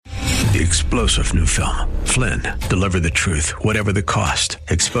the explosive new film, Flynn, deliver the truth, whatever the cost,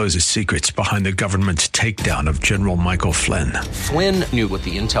 exposes secrets behind the government's takedown of General Michael Flynn. Flynn knew what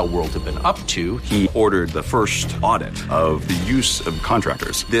the intel world had been up to. He ordered the first audit of the use of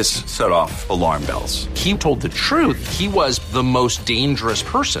contractors. This set off alarm bells. He told the truth. He was the most dangerous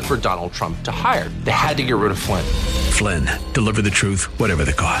person for Donald Trump to hire. They had to get rid of Flynn. Flynn, deliver the truth, whatever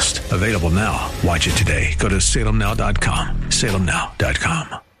the cost. Available now. Watch it today. Go to salemnow.com.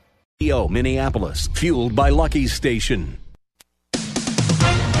 salemnow.com. Minneapolis, fueled by Lucky's Station.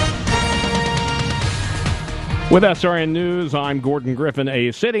 With SRN News, I'm Gordon Griffin.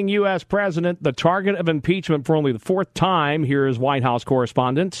 A sitting U.S. president, the target of impeachment for only the fourth time. Here's White House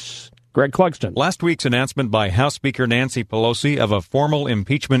correspondent Greg Clugston. Last week's announcement by House Speaker Nancy Pelosi of a formal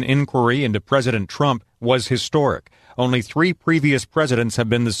impeachment inquiry into President Trump was historic. Only 3 previous presidents have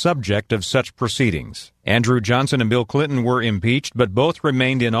been the subject of such proceedings. Andrew Johnson and Bill Clinton were impeached, but both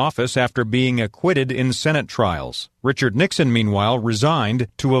remained in office after being acquitted in Senate trials. Richard Nixon, meanwhile, resigned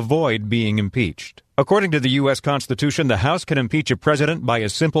to avoid being impeached. According to the U.S. Constitution, the House can impeach a president by a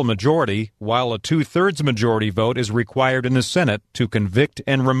simple majority, while a 2/3 majority vote is required in the Senate to convict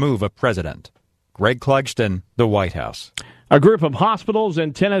and remove a president. Greg Clugston, the White House. A group of hospitals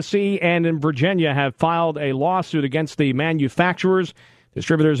in Tennessee and in Virginia have filed a lawsuit against the manufacturers,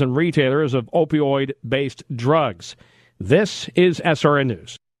 distributors, and retailers of opioid-based drugs. This is SRN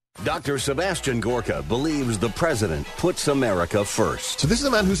News. Dr. Sebastian Gorka believes the president puts America first. So this is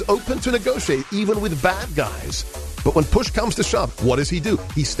a man who's open to negotiate, even with bad guys. But when push comes to shove, what does he do?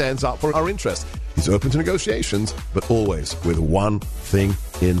 He stands up for our interests. He's open to negotiations, but always with one thing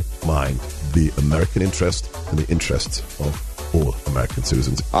in mind: the American interest and the interests of all American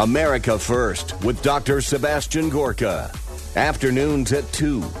citizens. America First with Dr. Sebastian Gorka. Afternoons at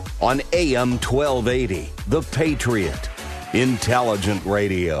 2 on AM 1280. The Patriot. Intelligent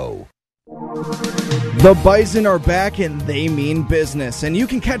Radio. The Bison are back and they mean business. And you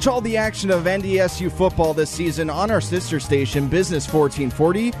can catch all the action of NDSU football this season on our sister station, Business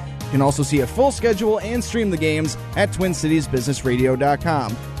 1440. You can also see a full schedule and stream the games at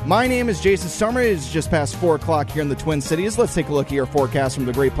TwinCitiesBusinessRadio.com. My name is Jason Summer. It is just past 4 o'clock here in the Twin Cities. Let's take a look at your forecast from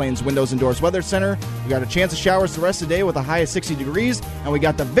the Great Plains Windows and Doors Weather Center. We got a chance of showers the rest of the day with a high of 60 degrees. And we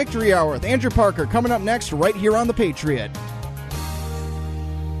got the Victory Hour with Andrew Parker coming up next right here on The Patriot.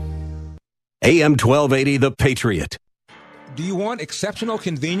 AM 1280, The Patriot. Do you want exceptional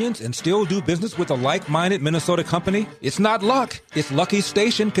convenience and still do business with a like-minded Minnesota company? It's not luck. It's Lucky's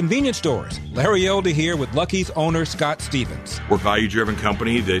Station Convenience Stores. Larry Elder here with Lucky's owner, Scott Stevens. We're a value-driven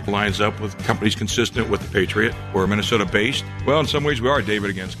company that lines up with companies consistent with the Patriot. We're Minnesota-based. Well, in some ways, we are David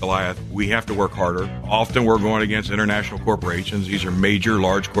against Goliath. We have to work harder. Often, we're going against international corporations. These are major,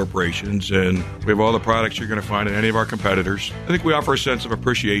 large corporations, and we have all the products you're going to find in any of our competitors. I think we offer a sense of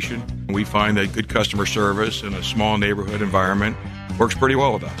appreciation. We find that good customer service in a small neighborhood environment works pretty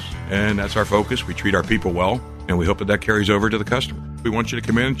well with us. And that's our focus. We treat our people well, and we hope that that carries over to the customer. We want you to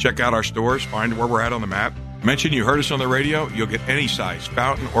come in, check out our stores, find where we're at on the map. Mention you heard us on the radio, you'll get any size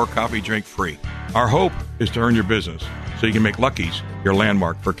fountain or coffee drink free. Our hope is to earn your business so you can make Lucky's your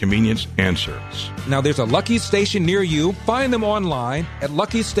landmark for convenience and service. Now, there's a Lucky's Station near you. Find them online at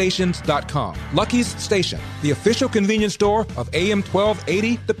luckystations.com. Lucky's Station, the official convenience store of AM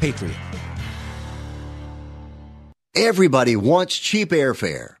 1280, The Patriot. Everybody wants cheap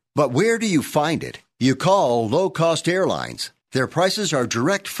airfare, but where do you find it? You call low-cost airlines. Their prices are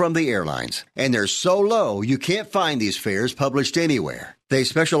direct from the airlines, and they're so low you can't find these fares published anywhere. They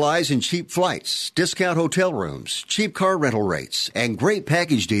specialize in cheap flights, discount hotel rooms, cheap car rental rates, and great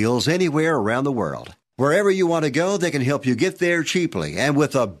package deals anywhere around the world. Wherever you want to go, they can help you get there cheaply and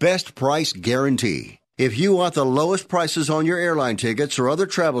with a best price guarantee. If you want the lowest prices on your airline tickets or other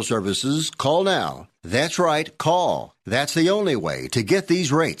travel services, call now. That's right, call. That's the only way to get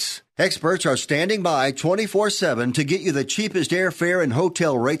these rates. Experts are standing by 24/7 to get you the cheapest airfare and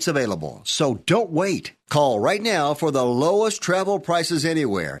hotel rates available. So don't wait. Call right now for the lowest travel prices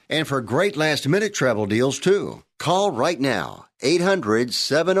anywhere and for great last-minute travel deals, too. Call right now.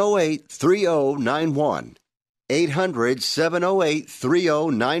 800-708-3091.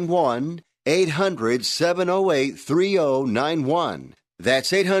 800-708-3091. 800-708-3091.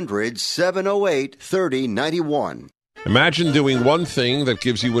 That's 800-708-3091. Imagine doing one thing that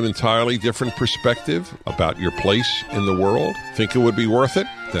gives you an entirely different perspective about your place in the world. Think it would be worth it?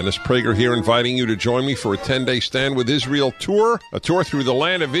 Dennis Prager here, inviting you to join me for a 10-day Stand with Israel tour, a tour through the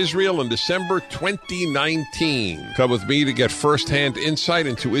land of Israel in December 2019. Come with me to get first-hand insight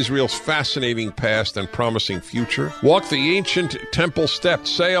into Israel's fascinating past and promising future. Walk the ancient temple steps,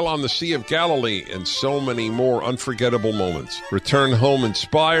 sail on the Sea of Galilee, and so many more unforgettable moments. Return home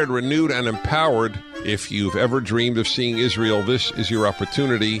inspired, renewed, and empowered. If you've ever dreamed of seeing Israel, this is your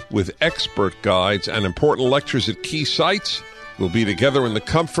opportunity. With expert guides and important lectures at key sites, we'll be together in the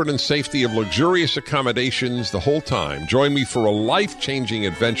comfort and safety of luxurious accommodations the whole time. Join me for a life-changing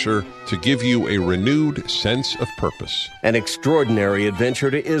adventure to give you a renewed sense of purpose. An extraordinary adventure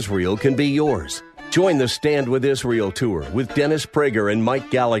to Israel can be yours. Join the Stand with Israel tour with Dennis Prager and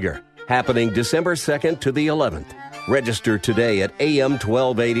Mike Gallagher, happening December 2nd to the 11th. Register today at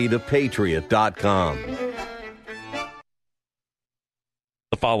am1280thepatriot.com.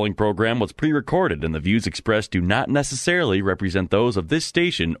 The following program was pre-recorded, and the views expressed do not necessarily represent those of this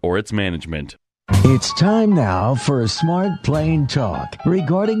station or its management. It's time now for a smart, plain talk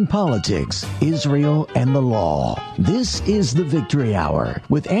regarding politics, Israel, and the law. This is the Victory Hour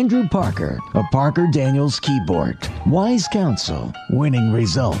with Andrew Parker of Parker Daniels Keyboard. Wise counsel, winning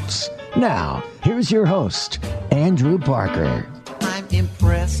results. Now, here's your host, Andrew Parker. I'm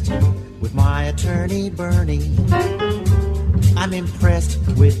impressed with my attorney, Bernie. I'm impressed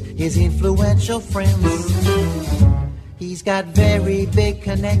with his influential friends. He's got very big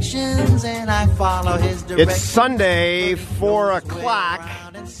connections, and I follow his directions. It's Sunday, 4 o'clock.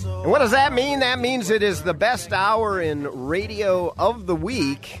 And what does that mean? That means it is the best hour in radio of the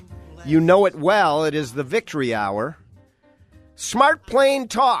week. You know it well. It is the Victory Hour. Smart, plain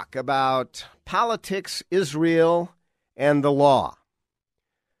talk about politics, Israel, and the law.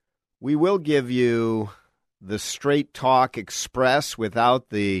 We will give you the straight talk express without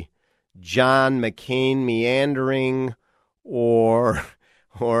the John McCain meandering or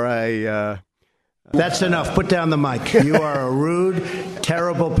a... That's enough. Put down the mic. You are a rude,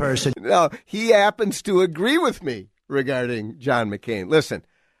 terrible person. No, he happens to agree with me regarding John McCain. Listen,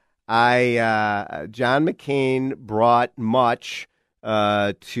 John McCain brought much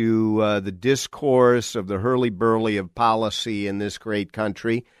to the discourse of the hurly-burly of policy in this great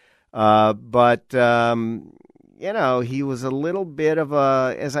country. But he was a little bit of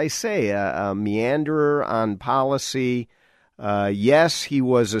a meanderer on policy. Yes, he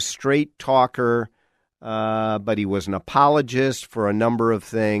was a straight talker, but he was an apologist for a number of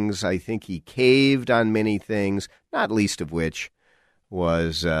things. I think he caved on many things, not least of which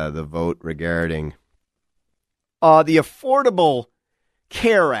was the vote regarding the Affordable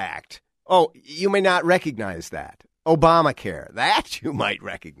Care Act. Oh, you may not recognize that. Obamacare. That you might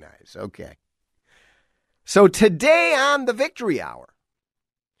recognize. Okay. So today on the Victory Hour,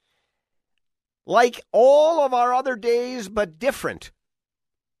 like all of our other days but different,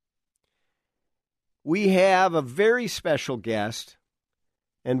 we have a very special guest,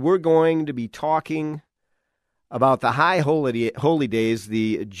 and we're going to be talking about the high holy days,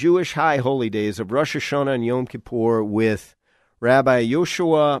 the Jewish high holy days of Rosh Hashanah and Yom Kippur with Rabbi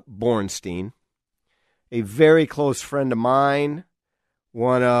Yoshua Borenstein, a very close friend of mine.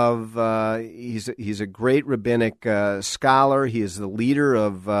 He's a great rabbinic scholar. He is the leader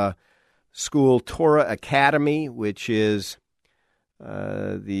of school Torah Academy, which is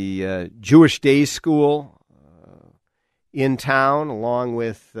the Jewish day school in town, along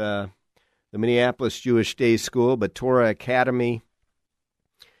with the Minneapolis Jewish Day School. But Torah Academy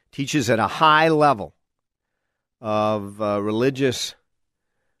teaches at a high level of religious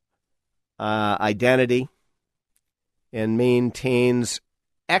identity and maintains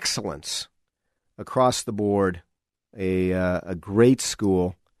excellence across the board, a great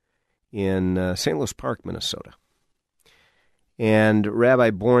school in St. Louis Park, Minnesota. And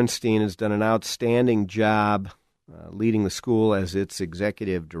Rabbi Borenstein has done an outstanding job leading the school as its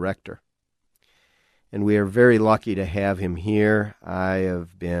executive director. And we are very lucky to have him here. I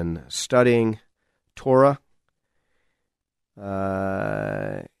have been studying Torah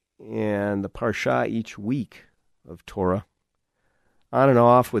and the Parsha each week of Torah, on and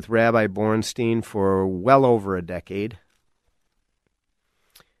off with Rabbi Borenstein for well over a decade.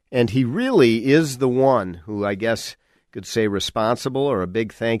 And he really is the one who, I guess, could say responsible, or a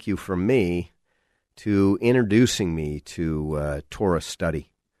big thank you from me, to introducing me to Torah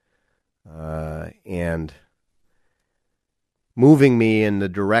study and moving me in the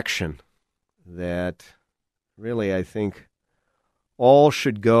direction that really I think all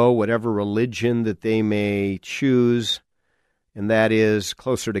should go, whatever religion that they may choose, and that is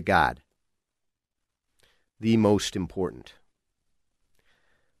closer to God, the most important.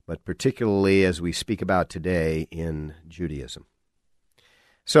 But particularly as we speak about today in Judaism.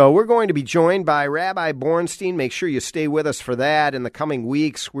 So we're going to be joined by Rabbi Borenstein. Make sure you stay with us for that. In the coming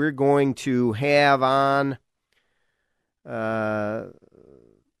weeks, we're going to have on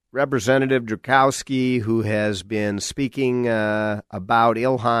Representative Drakowski, who has been speaking about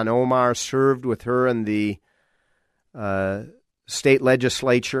Ilhan Omar, served with her in the state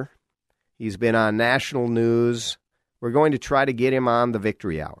legislature. He's been on national news. We're going to try to get him on the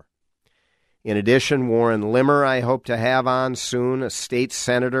Victory Hour. In addition, Warren Limmer I hope to have on soon, a state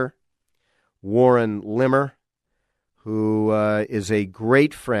senator. Warren Limmer, who is a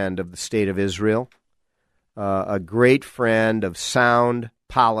great friend of the state of Israel, a great friend of sound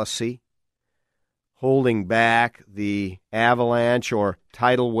policy, holding back the avalanche or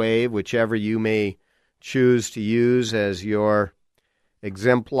tidal wave, whichever you may choose to use as your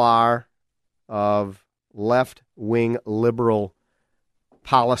exemplar of left-wing liberal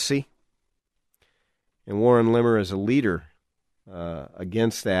policy. And Warren Limmer is a leader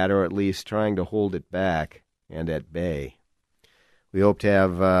against that, or at least trying to hold it back and at bay. We hope to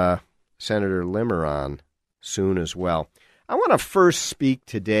have Senator Limmer on soon as well. I want to first speak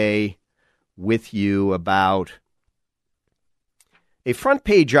today with you about a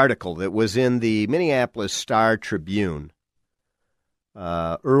front-page article that was in the Minneapolis Star-Tribune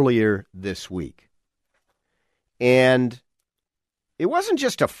earlier this week. And it wasn't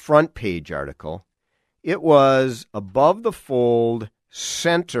just a front-page article. It was above-the-fold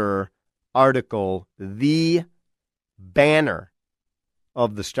center article, the banner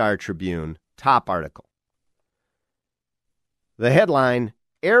of the Star-Tribune, top article. The headline,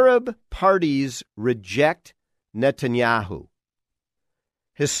 Arab Parties Reject Netanyahu.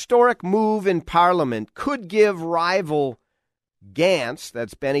 Historic move in Parliament could give rival Gantz,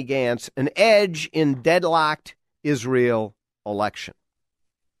 that's Benny Gantz, an edge in deadlocked Israel election.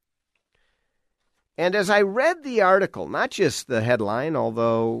 And as I read the article, not just the headline,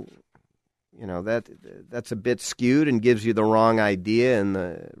 although, you know, that's a bit skewed and gives you the wrong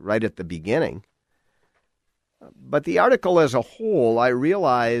idea right at the beginning, but the article as a whole, I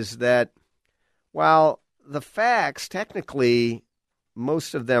realized that while the facts, technically,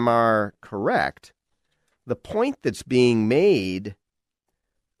 most of them are correct, the point that's being made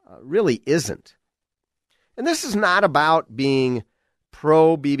really isn't. And this is not about being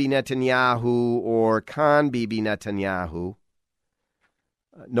pro-Bibi Netanyahu or con-Bibi Netanyahu.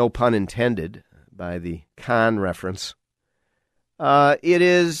 No pun intended by the con reference. It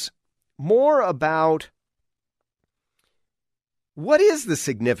is more about what is the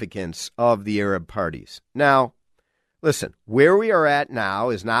significance of the Arab parties. Now, listen, where we are at now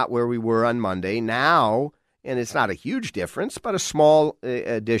is not where we were on Monday. Now, and it's not a huge difference, but a small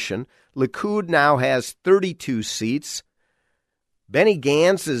addition, Likud now has 32 seats. Benny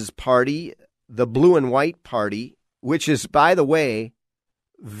Gantz's party, the Blue and White Party, which is, by the way,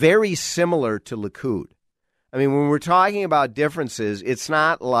 very similar to Likud. I mean, when we're talking about differences, it's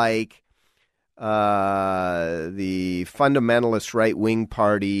not like the fundamentalist right-wing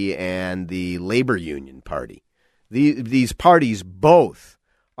party and the labor union party. These parties both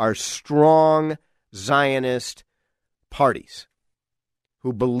are strong Zionist parties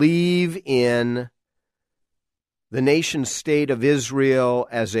who believe in the nation-state of Israel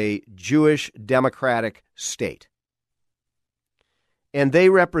as a Jewish democratic state. And they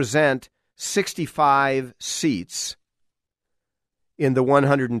represent 65 seats in the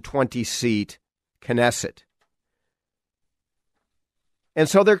 120-seat Knesset. And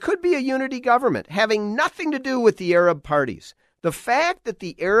so there could be a unity government having nothing to do with the Arab parties. The fact that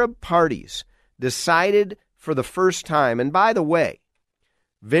the Arab parties decided for the first time, and by the way,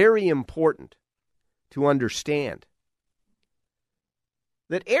 very important to understand,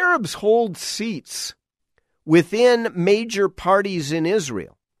 that Arabs hold seats within major parties in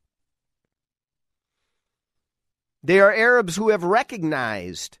Israel. They are Arabs who have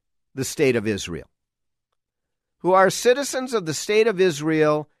recognized the state of Israel, who are citizens of the state of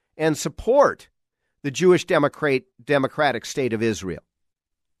Israel and support the Jewish democratic state of Israel.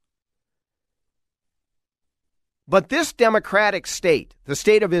 But this democratic state, the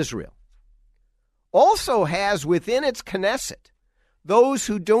state of Israel, also has within its Knesset those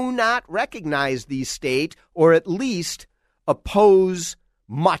who do not recognize the state or at least oppose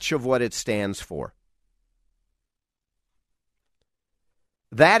much of what it stands for.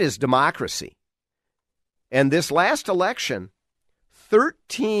 That is democracy. And this last election,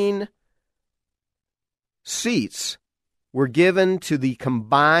 13 seats were given to the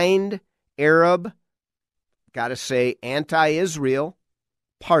combined Arab, gotta say, anti-Israel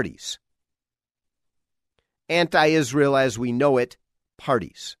parties. Anti-Israel as we know it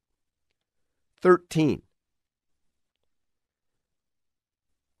parties. 13.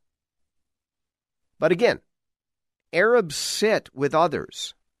 But again, Arabs sit with other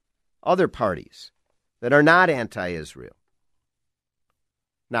parties that are not anti-Israel.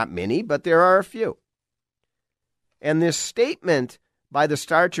 Not many, but there are a few. And this statement by the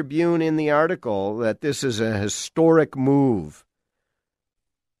Star Tribune in the article that this is a historic move,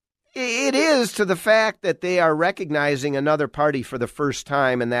 it is, to the fact that they are recognizing another party for the first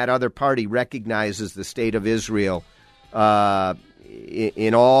time, and that other party recognizes the state of Israel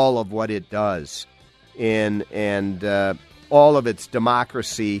in all of what it does, and all of its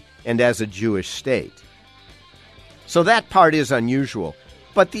democracy, and as a Jewish state. So that part is unusual.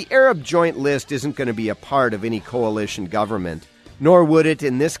 But the Arab Joint List isn't going to be a part of any coalition government, nor would it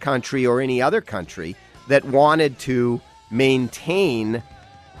in this country or any other country that wanted to maintain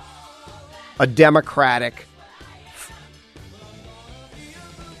a democratic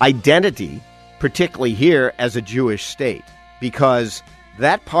identity, particularly here as a Jewish state, because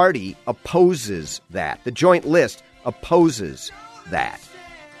that party opposes that. The Joint List opposes that.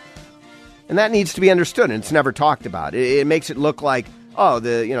 And that needs to be understood, and it's never talked about. It makes it look like,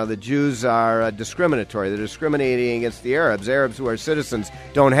 the Jews are discriminatory. They're discriminating against the Arabs. Arabs who are citizens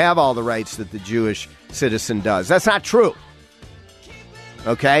don't have all the rights that the Jewish citizen does. That's not true.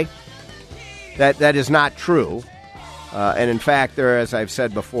 Okay? That is not true. And in fact, they're, as I've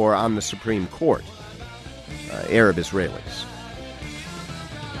said before, on the Supreme Court, Arab Israelis.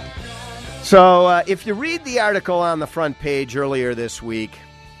 So if you read the article on the front page earlier this week,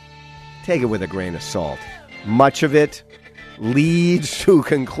 take it with a grain of salt. Much of it leads to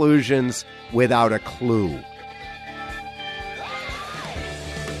conclusions without a clue.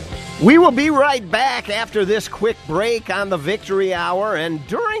 We will be right back after this quick break on the Victory Hour, and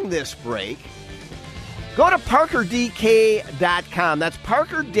during this break, go to ParkerDK.com. That's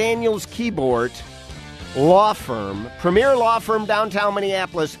Parker Daniels Keyboard Law Firm, premier law firm downtown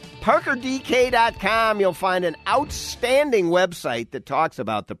Minneapolis. ParkerDK.com. You'll find an outstanding website that talks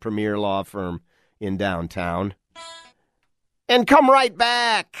about the premier law firm in downtown. And come right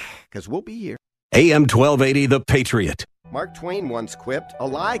back, because we'll be here. AM 1280, The Patriot. Mark Twain once quipped, "A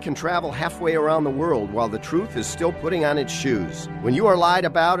lie can travel halfway around the world while the truth is still putting on its shoes. When you are lied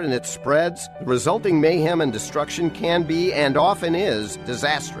about and it spreads, the resulting mayhem and destruction can be, and often is,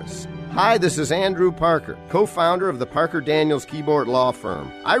 disastrous." Hi, this is Andrew Parker, co-founder of the Parker Daniels Keyboard Law Firm.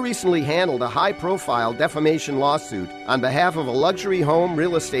 I recently handled a high-profile defamation lawsuit on behalf of a luxury home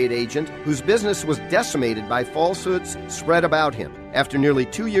real estate agent whose business was decimated by falsehoods spread about him. After nearly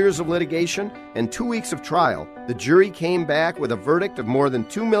 2 years of litigation and 2 weeks of trial, the jury came back with a verdict of more than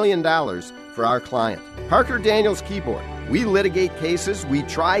 $2 million for our client. Parker Daniels Keyboard. We litigate cases, we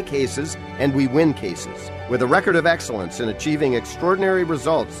try cases, and we win cases. With a record of excellence in achieving extraordinary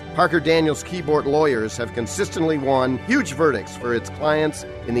results, Parker Daniels Keyboard lawyers have consistently won huge verdicts for its clients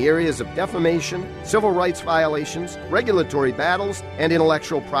in the areas of defamation, civil rights violations, regulatory battles, and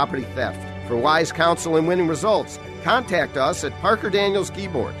intellectual property theft. For wise counsel and winning results, contact us at Parker Daniels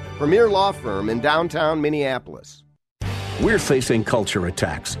Keyboard, premier law firm in downtown Minneapolis. We're facing culture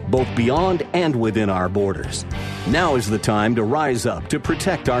attacks, both beyond and within our borders. Now is the time to rise up to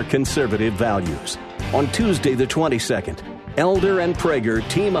protect our conservative values. On Tuesday the 22nd, Elder and Prager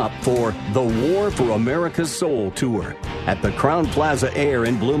team up for the War for America's Soul Tour at the Crowne Plaza Air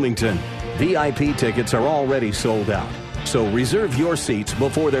in Bloomington. VIP tickets are already sold out, so reserve your seats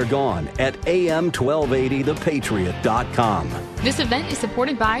before they're gone at am1280thepatriot.com. This event is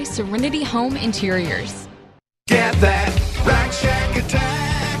supported by Serenity Home Interiors. Get that Rack Shack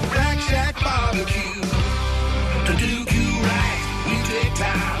attack, Rack Shack barbecue. To do you right, we take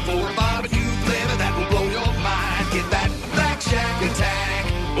time for a barbecue flavor that will blow your mind. Get that Rack Shack attack,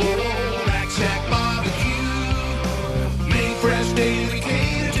 oh, Rack Shack barbecue. Make fresh daily,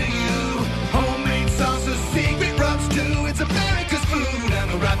 cater to you. Homemade sauces, secret rubs too. It's America's food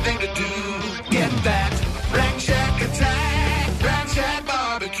and the right thing to do. Get that Rack Shack attack, Rack Shack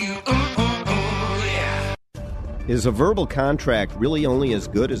barbecue. Is a verbal contract really only as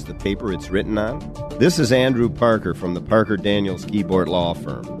good as the paper it's written on? This is Andrew Parker from the Parker Daniels Keyboard Law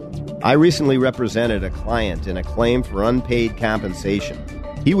Firm. I recently represented a client in a claim for unpaid compensation.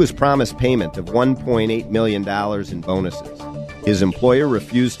 He was promised payment of $1.8 million in bonuses. His employer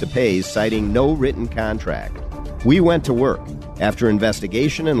refused to pay, citing no written contract. We went to work. After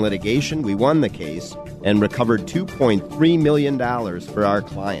investigation and litigation, we won the case and recovered $2.3 million for our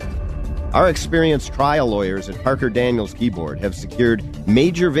client. Our experienced trial lawyers at Parker Daniels Keyboard have secured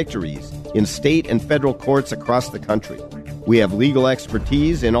major victories in state and federal courts across the country. We have legal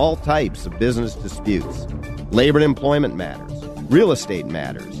expertise in all types of business disputes, labor and employment matters, real estate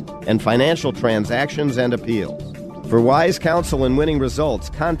matters, and financial transactions and appeals. For wise counsel and winning results,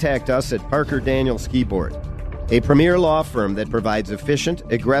 contact us at Parker Daniel Skiboard, a premier law firm that provides efficient,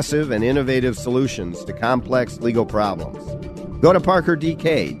 aggressive, and innovative solutions to complex legal problems. Go to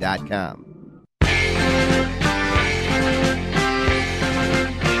parkerdk.com.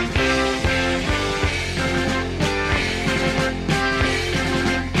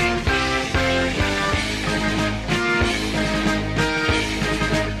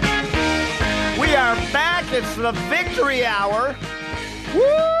 We are back. It's the Victory Hour.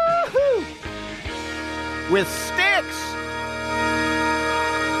 Woo-hoo! With Sticks.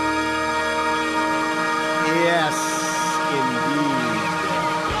 Yes, indeed.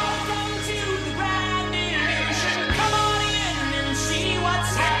 Welcome to the graduation. Come on in and see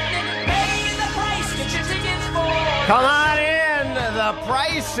what's happening. Pay the price, get your tickets for. Come on in. The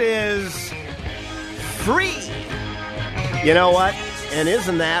price is free. You know what? And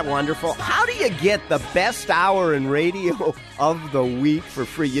isn't that wonderful? How do you get the best hour in radio of the week for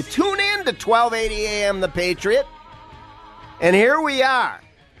free? You tune in to 1280 AM The Patriot, and here we are.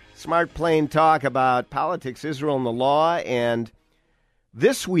 Smart Plain Talk about politics, Israel, and the law. And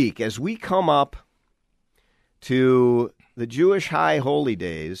this week, as we come up to the Jewish High Holy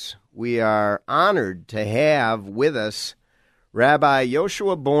Days, we are honored to have with us Rabbi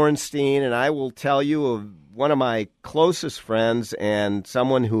Yoshua Borenstein, and I will tell you of one of my closest friends and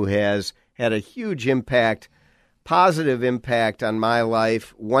someone who has had a huge impact, positive impact on my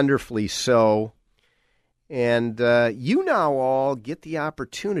life, wonderfully so. And you now all get the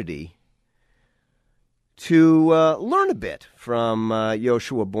opportunity to learn a bit from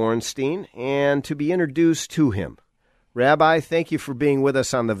Yoshua Borenstein and to be introduced to him. Rabbi, thank you for being with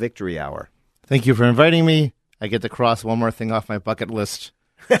us on the Victory Hour. Thank you for inviting me. I get to cross one more thing off my bucket list.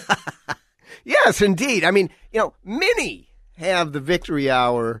 Yes, indeed. I mean, many have the Victory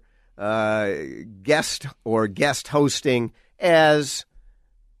Hour guest hosting as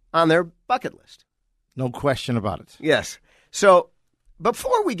on their bucket list. No question about it. Yes. So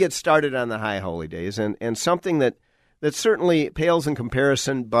before we get started on the High Holy Days, and something that certainly pales in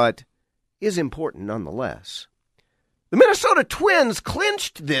comparison but is important nonetheless, the Minnesota Twins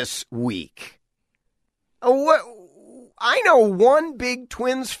clinched this week. I know one big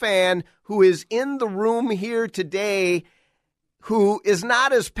Twins fan who is in the room here today who is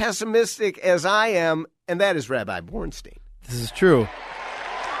not as pessimistic as I am, and that is Rabbi Borenstein. This is true.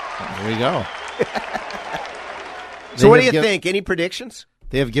 There we go. So what do you think? Any predictions?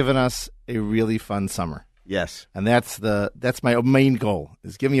 They have given us a really fun summer. Yes. And that's my main goal,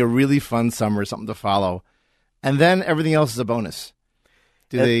 is give me a really fun summer, something to follow. And then everything else is a bonus.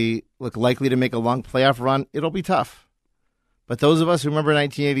 Do they look likely to make a long playoff run? It'll be tough. But those of us who remember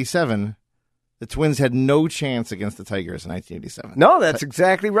 1987, the Twins had no chance against the Tigers in 1987. No, that's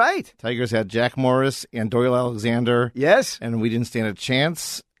exactly right. Tigers had Jack Morris and Doyle Alexander. Yes. And we didn't stand a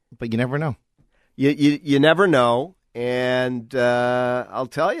chance, but you never know. You never know. And I'll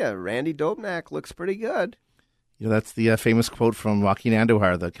tell you, Randy Dobnak looks pretty good. That's the famous quote from Joaquin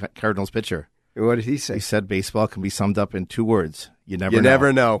Andujar, the Cardinals pitcher. What did he say? He said baseball can be summed up in 2 words. You never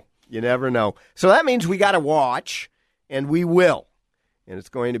know. You never know. So that means we got to watch, and we will. And it's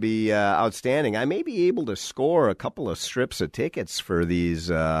going to be outstanding. I may be able to score a couple of strips of tickets for these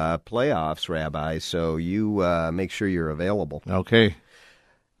playoffs, Rabbi, so you make sure you're available. Okay.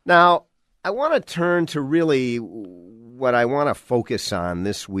 Now, I want to turn to really what I want to focus on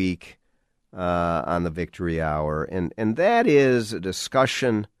this week on the Victory Hour, and that is a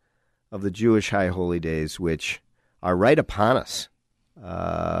discussion of the Jewish High Holy Days, which are right upon us,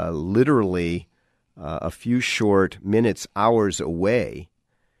 literally a few short minutes, hours away.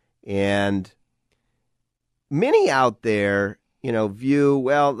 And many out there, view,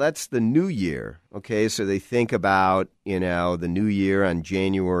 well, that's the new year. Okay, so they think about, the new year on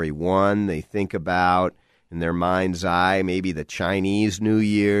January 1. They think about, in their mind's eye, maybe the Chinese New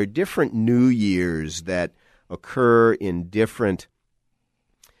Year, different New Years that occur in different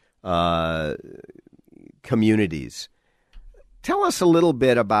communities. Tell us a little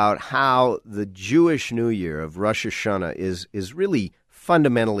bit about how the Jewish New Year of Rosh Hashanah is really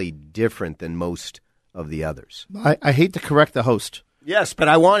fundamentally different than most of the others. I hate to correct the host. Yes, but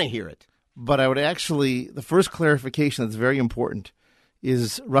I want to hear it. But I would actually, the first clarification that's very important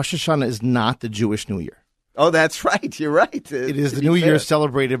is Rosh Hashanah is not the Jewish New Year. Oh, that's right. You're right. It is the New Year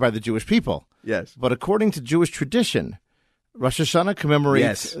celebrated by the Jewish people. Yes. But according to Jewish tradition, Rosh Hashanah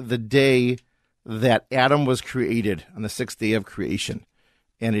commemorates the day that Adam was created, on the 6th day of creation.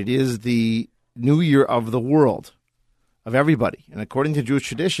 And it is the New Year of the world, of everybody. And according to Jewish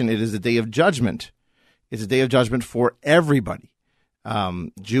tradition, it is the day of judgment. It's a day of judgment for everybody,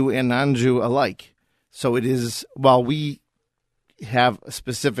 Jew and non-Jew alike. So it is, while we have a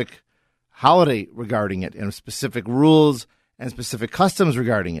specific holiday regarding it and specific rules and specific customs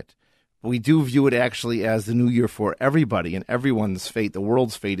regarding it, we do view it actually as the new year for everybody, and everyone's fate, the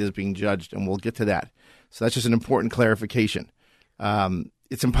world's fate, is being judged, and we'll get to that. So that's just an important clarification.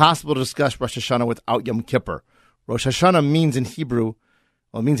 It's impossible to discuss Rosh Hashanah without Yom Kippur. Rosh Hashanah means in Hebrew,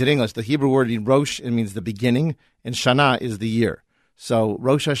 well, it means in English, the Hebrew word Rosh, it means the beginning, and Shana is the year. So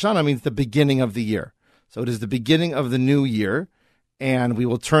Rosh Hashanah means the beginning of the year. So it is the beginning of the new year, and we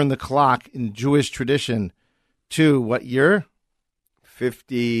will turn the clock in Jewish tradition to what year?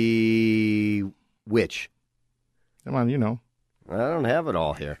 50 which? Come on, you know. I don't have it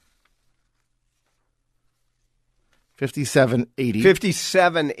all here. 5780.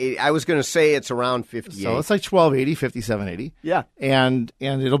 5780. I was going to say it's around 58. So it's like 1280, 5780. Yeah. And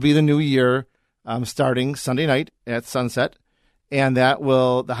it'll be the new year starting Sunday night at sunset. And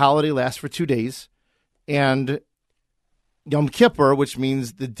the holiday lasts for 2 days. And Yom Kippur, which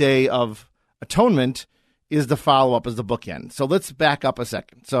means the Day of Atonement, is the follow-up, as the bookend. So let's back up a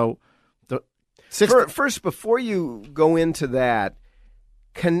second. So first, before you go into that,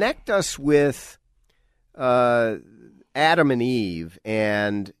 connect us with Adam and Eve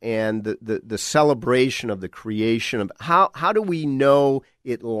and the celebration of the creation of how do we know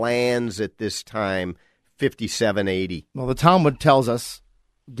it lands at this time, 5780? Well, the Talmud gives us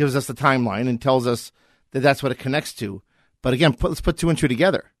the timeline and tells us that that's what it connects to. But again, let's put two and two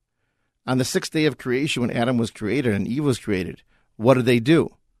together. On the sixth day of creation, when Adam was created and Eve was created, what did they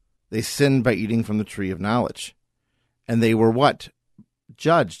do? They sinned by eating from the tree of knowledge. And they were what?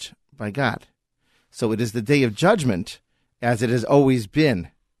 Judged by God. So it is the day of judgment, as it has always been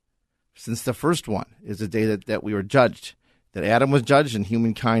since the first one, is the day that we were judged. That Adam was judged and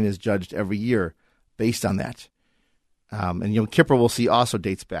humankind is judged every year based on that. And Yom Kippur, we'll see, also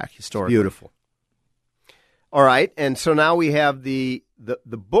dates back historically. Beautiful. All right, and so now we have the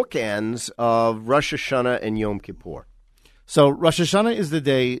bookends of Rosh Hashanah and Yom Kippur. So Rosh Hashanah is the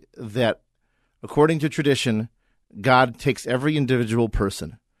day that, according to tradition, God takes every individual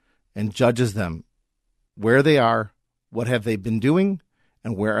person and judges them where they are, what have they been doing,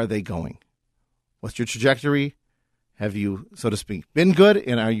 and where are they going. What's your trajectory? Have you, so to speak, been good,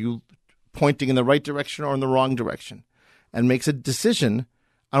 and are you pointing in the right direction or in the wrong direction? And makes a decision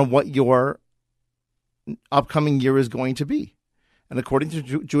on what your upcoming year is going to be. And according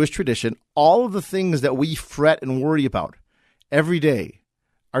to Jewish tradition, all of the things that we fret and worry about every day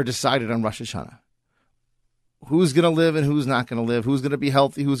are decided on Rosh Hashanah. Who's going to live and who's not going to live? Who's going to be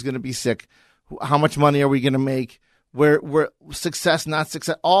healthy? Who's going to be sick? How much money are we going to make? Where success, not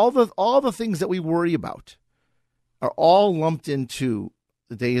success? All the things that we worry about are all lumped into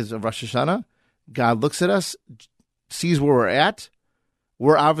the days of Rosh Hashanah. God looks at us, sees where we're at.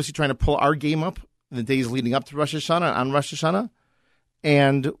 We're obviously trying to pull our game up in the days leading up to Rosh Hashanah, on Rosh Hashanah,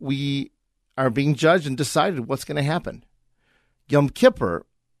 and we are being judged and decided what's going to happen. Yom Kippur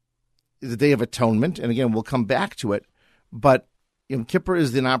is the Day of Atonement, and again, we'll come back to it, but Yom Kippur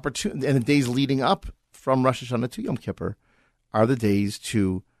is an opportunity, and the days leading up from Rosh Hashanah to Yom Kippur are the days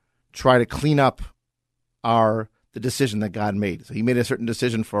to try to clean up the decision that God made. So he made a certain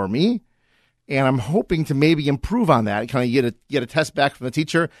decision for me, and I'm hoping to maybe improve on that. Kind of get a test back from the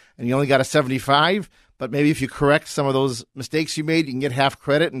teacher, and you only got a 75, but maybe if you correct some of those mistakes you made, you can get half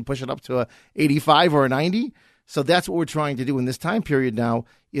credit and push it up to a 85 or a 90. So that's what we're trying to do in this time period now,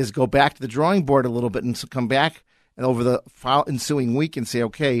 is go back to the drawing board a little bit and come back and over the ensuing week and say,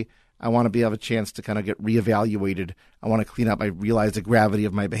 okay, I want to be able a chance to kind of get reevaluated. I want to clean up. I realize the gravity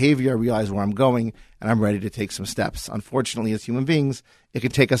of my behavior. I realize where I'm going, and I'm ready to take some steps. Unfortunately, as human beings, it can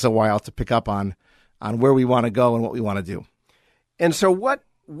take us a while to pick up on where we want to go and what we want to do. And so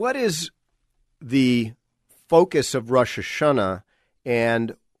what is the focus of Rosh Hashanah,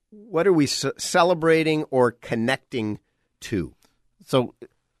 and what are we celebrating or connecting to? So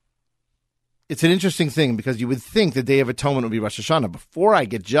it's an interesting thing, because you would think the Day of Atonement would be Rosh Hashanah. Before I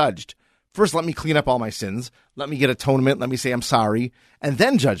get judged, first let me clean up all my sins, let me get atonement, let me say I'm sorry, and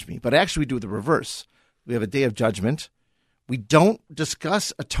then judge me. But actually we do the reverse. We have a day of judgment. We don't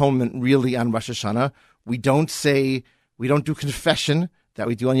discuss atonement really on Rosh Hashanah. We don't do confession that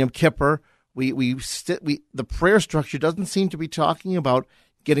we do on Yom Kippur. The prayer structure doesn't seem to be talking about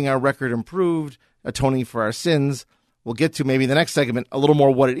getting our record improved, atoning for our sins. We'll get to maybe in the next segment a little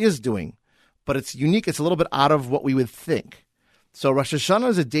more what it is doing. But it's unique. It's a little bit out of what we would think. So Rosh Hashanah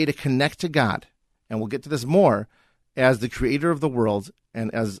is a day to connect to God. And we'll get to this more as the creator of the world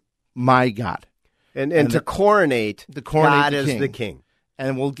and as my God. And to coronate God as the king.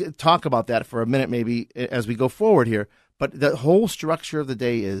 And we'll talk about that for a minute maybe as we go forward here. But the whole structure of the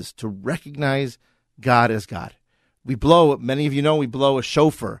day is to recognize God is God. Many of you know, we blow a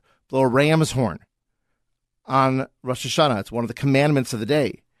shofar, blow a ram's horn on Rosh Hashanah. It's one of the commandments of the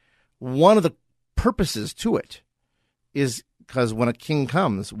day. One of the purposes to it is because when a king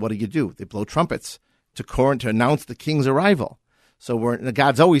comes, what do? They blow trumpets to announce the king's arrival. So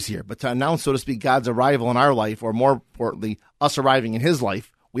God's always here, but to announce, so to speak, God's arrival in our life, or more importantly, us arriving in his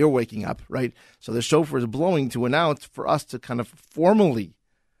life, we are waking up, right? So the shofar is blowing to announce for us to kind of formally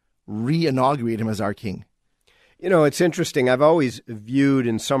re-inaugurate him as our king. You know, it's interesting. I've always viewed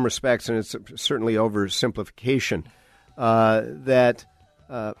in some respects, and it's certainly oversimplification, that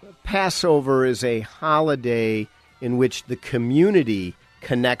Passover is a holiday in which the community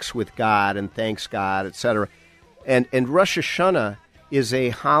connects with God and thanks God, etc. And Rosh Hashanah is a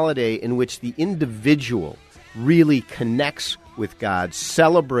holiday in which the individual really connects with God,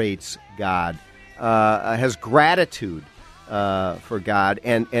 celebrates God, has gratitude for God,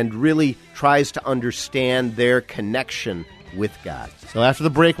 and really tries to understand their connection with God. So after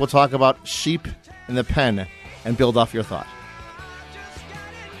the break, we'll talk about sheep in the pen and build off your thought.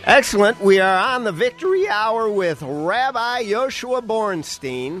 Excellent. We are on the Victory Hour with Rabbi Yoshua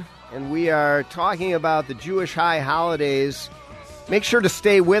Borenstein, and we are talking about the Jewish high holidays. Make sure to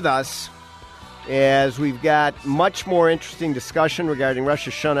stay with us, as we've got much more interesting discussion regarding Rosh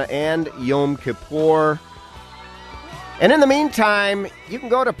Hashanah and Yom Kippur. And in the meantime, you can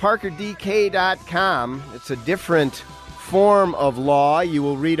go to parkerdk.com. It's a different form of law you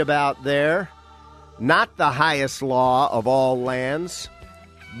will read about there. Not the highest law of all lands,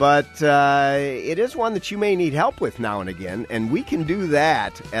 but it is one that you may need help with now and again, and we can do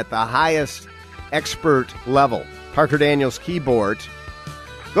that at the highest expert level. Parker Daniels Keyboard.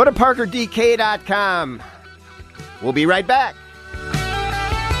 Go to parkerdk.com. We'll be right back.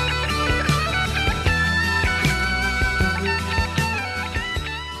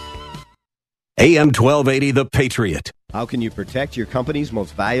 AM 1280, The Patriot. How can you protect your company's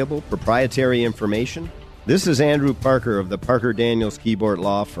most valuable proprietary information? This is Andrew Parker of the Parker Daniels Keyboard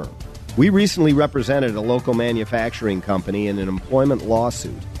Law Firm. We recently represented a local manufacturing company in an employment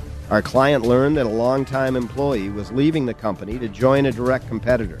lawsuit. Our client learned that a longtime employee was leaving the company to join a direct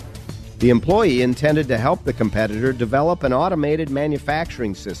competitor. The employee intended to help the competitor develop an automated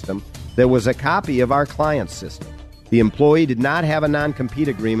manufacturing system that was a copy of our client's system. The employee did not have a non-compete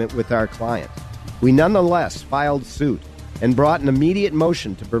agreement with our client. We nonetheless filed suit and brought an immediate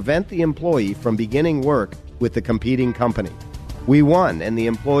motion to prevent the employee from beginning work with the competing company. We won, and the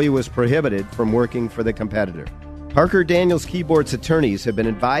employee was prohibited from working for the competitor. Parker Daniels Keyboard's attorneys have been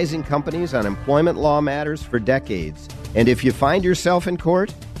advising companies on employment law matters for decades, and if you find yourself in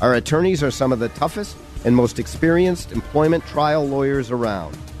court, our attorneys are some of the toughest and most experienced employment trial lawyers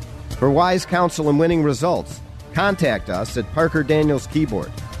around. For wise counsel and winning results, contact us at Parker Daniels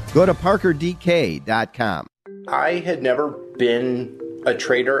Keyboard. Go to parkerdk.com. I had never been a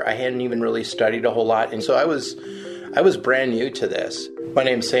trader. I hadn't even really studied a whole lot, and so I was brand new to this. My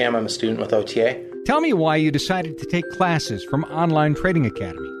name's Sam. I'm a student with OTA. Tell me why you decided to take classes from Online Trading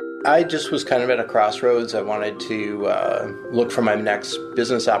Academy. I just was kind of at a crossroads. I wanted to look for my next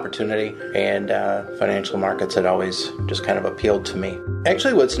business opportunity, and financial markets had always just kind of appealed to me.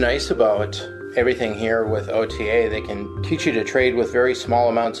 Actually, what's nice about everything here with OTA, they can teach you to trade with very small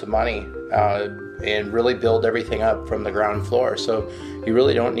amounts of money and really build everything up from the ground floor. So you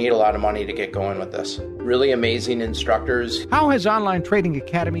really don't need a lot of money to get going with this. Really amazing instructors. How has Online Trading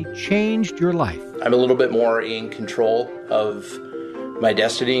Academy changed your life? I'm a little bit more in control of my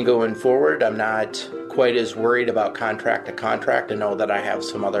destiny going forward. I'm not quite as worried about contract to contract. I know that I have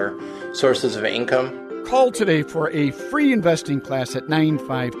some other sources of income. Call today for a free investing class at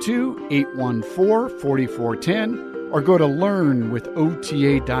 952-814-4410 or go to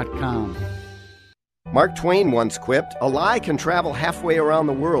learnwithota.com. Mark Twain once quipped, "A lie can travel halfway around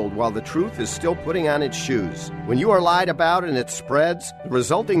the world while the truth is still putting on its shoes. When you are lied about and it spreads, the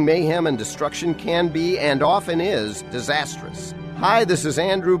resulting mayhem and destruction can be, and often is, disastrous." Hi, this is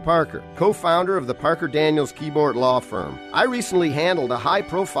Andrew Parker, co-founder of the Parker Daniels Keyboard Law Firm. I recently handled a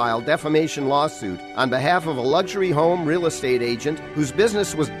high-profile defamation lawsuit on behalf of a luxury home real estate agent whose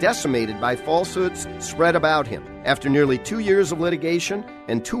business was decimated by falsehoods spread about him. After nearly 2 years of litigation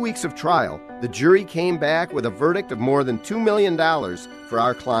and 2 weeks of trial, the jury came back with a verdict of more than $2 million for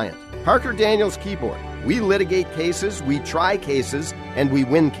our client. Parker Daniels Keyboard. We litigate cases, we try cases, and we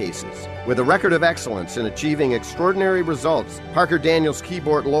win cases. With a record of excellence in achieving extraordinary results, Parker Daniels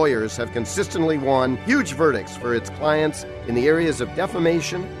Keyboard lawyers have consistently won huge verdicts for its clients in the areas of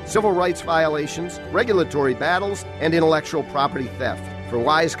defamation, civil rights violations, regulatory battles, and intellectual property theft. For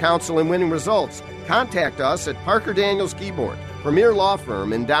wise counsel and winning results, contact us at Parker Daniels Keyboard, premier law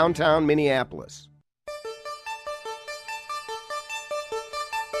firm in downtown Minneapolis.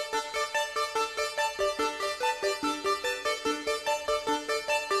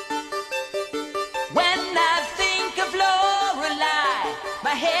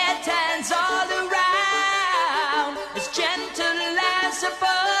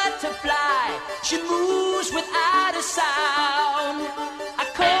 She moves without a sound. I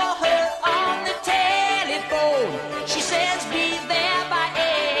call her on the telephone. She says be there by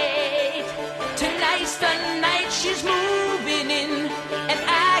 8. Tonight's the night she's moving in, and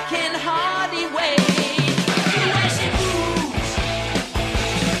I can hardly wait. When she moves,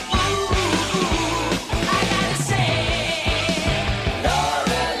 I gotta say,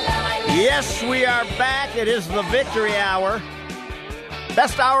 Lorelei. Yes, we are back. It is the Victory Hour.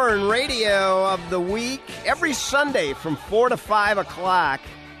 Best hour in radio of the week, every Sunday from 4 to 5 o'clock.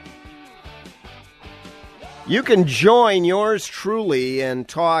 You can join yours truly and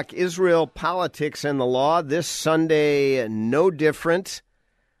talk Israel politics and the law this Sunday, no different,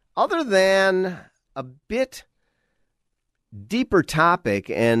 other than a bit deeper topic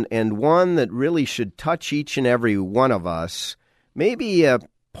and one that really should touch each and every one of us, maybe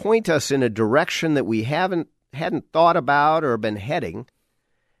point us in a direction that we hadn't thought about or been heading.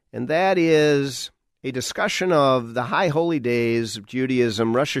 And that is a discussion of the high holy days of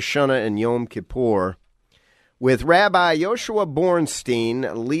Judaism, Rosh Hashanah and Yom Kippur, with Rabbi Yoshua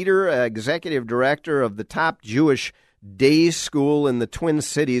Borenstein, leader, executive director of the top Jewish day school in the Twin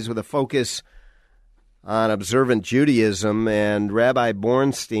Cities with a focus on observant Judaism, and Rabbi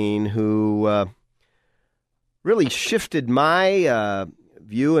Borenstein, who really shifted my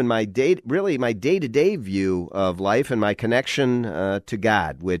view and my day-to-day view of life and my connection to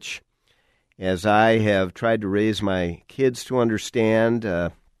God, which, as I have tried to raise my kids to understand,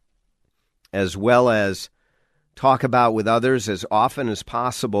 as well as talk about with others as often as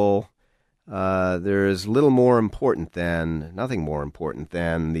possible, there is nothing more important than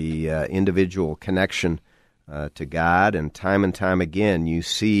the individual connection to God. And time again, you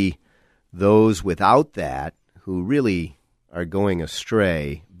see those without that who really are going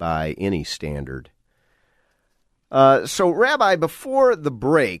astray by any standard. So, Rabbi, before the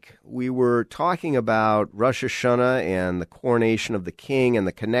break, we were talking about Rosh Hashanah and the coronation of the king and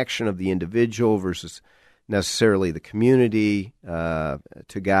the connection of the individual versus necessarily the community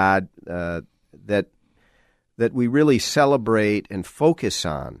to God that we really celebrate and focus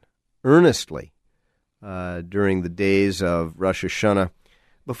on earnestly during the days of Rosh Hashanah.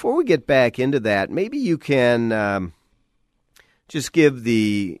 Before we get back into that, maybe you can just give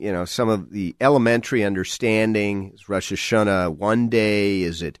some of the elementary understanding. Is Rosh Hashanah one day?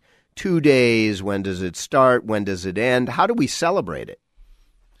 Is it 2 days? When does it start? When does it end? How do we celebrate it?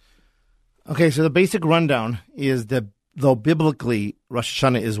 Okay, so the basic rundown is that though biblically Rosh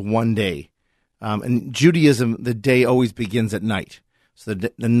Hashanah is 1 day, in Judaism the day always begins at night. So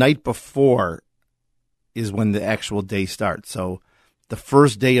the night before is when the actual day starts. So the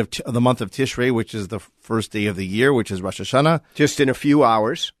first day of the month of Tishrei, which is the first day of the year, which is Rosh Hashanah. Just in a few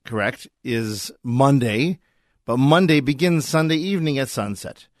hours. Correct, is Monday. But Monday begins Sunday evening at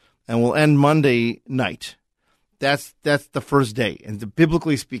sunset and will end Monday night. That's the first day. And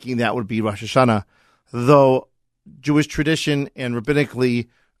biblically speaking, that would be Rosh Hashanah, though Jewish tradition and rabbinically,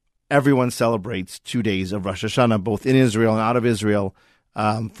 everyone celebrates 2 days of Rosh Hashanah, both in Israel and out of Israel,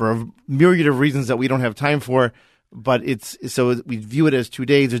 for a myriad of reasons that we don't have time for. But so we view it as 2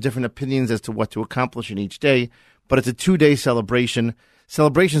 days. There's different opinions as to what to accomplish in each day, but it's a 2-day celebration.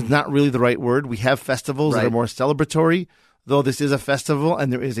 Celebration is not really the right word. We have festivals that are more celebratory, though this is a festival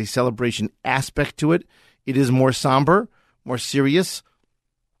and there is a celebration aspect to it. It is more somber, more serious.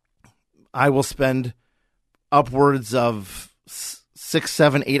 I will spend upwards of 6,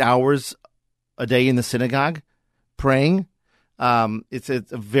 7, 8 hours a day in the synagogue praying. It's a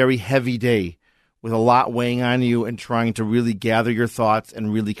very heavy day, with a lot weighing on you and trying to really gather your thoughts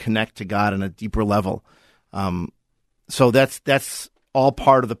and really connect to God on a deeper level. So that's all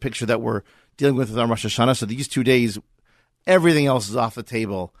part of the picture that we're dealing with our Rosh Hashanah. So these 2 days, everything else is off the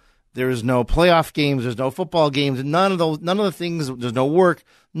table. There's no playoff games. There's no football games. None of the things. There's no work.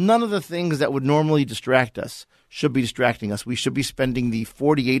 None of the things that would normally distract us should be distracting us. We should be spending the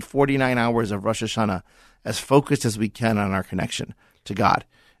 48, 49 hours of Rosh Hashanah as focused as we can on our connection to God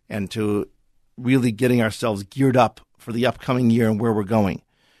and to really getting ourselves geared up for the upcoming year and where we're going.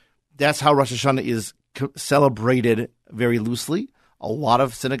 That's how Rosh Hashanah is celebrated very loosely. A lot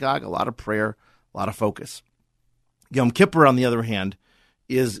of synagogue, a lot of prayer, a lot of focus. Yom Kippur, on the other hand,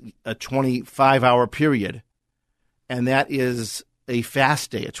 is a 25-hour period, and that is a fast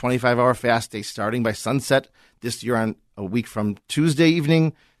day, a 25-hour fast day starting by sunset this year on a week from Tuesday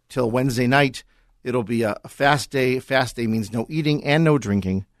evening till Wednesday night. It'll be a fast day. Fast day means no eating and no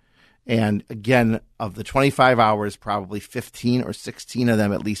drinking. And again, of the 25 hours, probably 15 or 16 of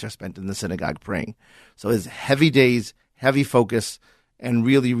them at least are spent in the synagogue praying. So it's heavy days, heavy focus, and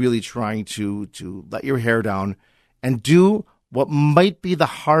really, really trying to let your hair down and do what might be the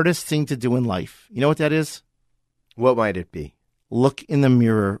hardest thing to do in life. You know what that is? What might it be? Look in the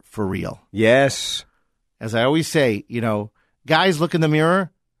mirror for real. Yes. As I always say, guys look in the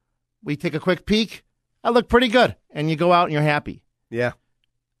mirror. We take a quick peek. I look pretty good. And you go out and you're happy. Yeah.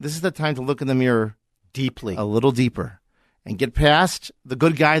 This is the time to look in the mirror deeply, a little deeper, and get past the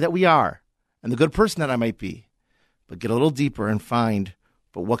good guy that we are and the good person that I might be, but get a little deeper and find,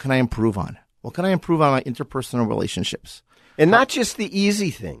 but what can I improve on? What can I improve on my interpersonal relationships? And not just the easy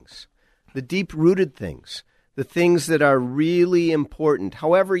things, the deep-rooted things, the things that are really important.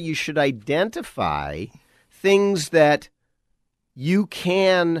 However, you should identify things that you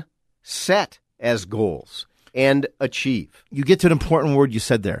can set as goals and achieve. You get to an important word you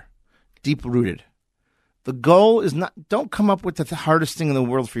said there, deep-rooted. The goal is not, don't come up with the hardest thing in the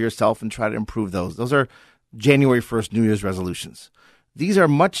world for yourself and try to improve those. Those are January 1st New Year's resolutions. These are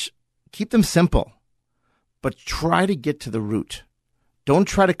keep them simple, but try to get to the root. Don't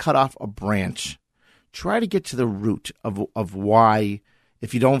try to cut off a branch. Try to get to the root of why,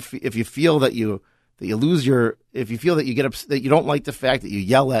 if you feel that you lose if you feel that you get upset, that you don't like the fact that you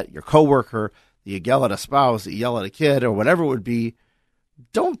yell at your coworker, that you yell at a spouse, that you yell at a kid, or whatever it would be,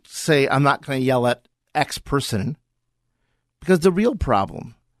 don't say, I'm not going to yell at X person, because the real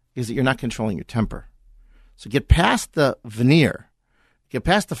problem is that you're not controlling your temper. So get past the veneer, get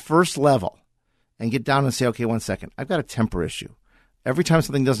past the first level, and get down and say, okay, 1 second, I've got a temper issue. Every time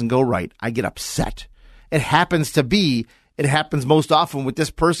something doesn't go right, I get upset. It happens most often with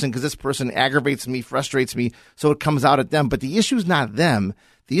this person because this person aggravates me, frustrates me, so it comes out at them. But the issue is not them.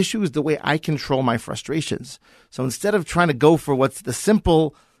 The issue is the way I control my frustrations. So instead of trying to go for what's the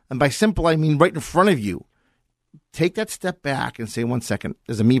simple, and by simple, I mean right in front of you, take that step back and say, 1 second,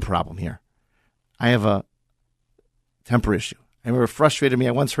 there's a me problem here. I have a temper issue. I remember it frustrated me.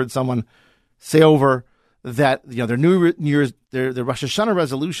 I once heard someone say over that their New Year's, their Rosh Hashanah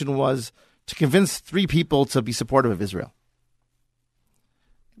resolution was to convince 3 people to be supportive of Israel.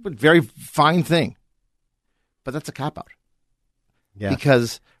 Very fine thing. But that's a cop-out. Yeah.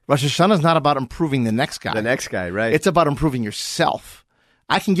 Because Rosh Hashanah is not about improving the next guy. The next guy, right. It's about improving yourself.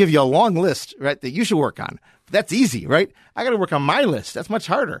 I can give you a long list, right, that you should work on. That's easy, right? I got to work on my list. That's much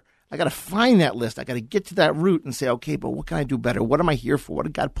harder. I got to find that list. I got to get to that root and say, okay, but what can I do better? What am I here for? What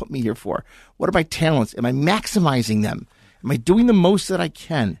did God put me here for? What are my talents? Am I maximizing them? Am I doing the most that I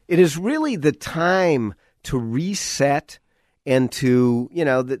can? It is really the time to reset and to,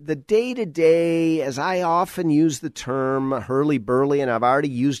 the day-to-day, as I often use the term hurly-burly, and I've already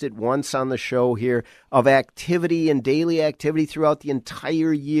used it once on the show here, of activity and daily activity throughout the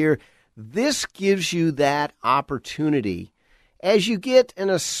entire year. This gives you that opportunity as you get in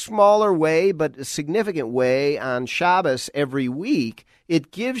a smaller way, but a significant way on Shabbos every week.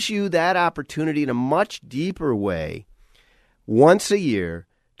 It gives you that opportunity in a much deeper way once a year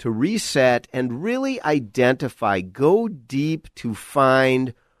to reset and really identify, go deep to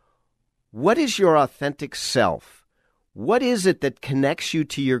find what is your authentic self. What is it that connects you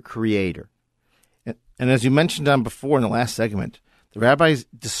to your Creator? And as you mentioned on before in the last segment, the rabbis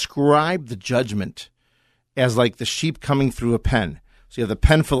describe the judgment as like the sheep coming through a pen. So you have the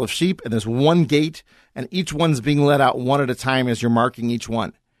pen full of sheep, and there's one gate, and each one's being let out one at a time as you're marking each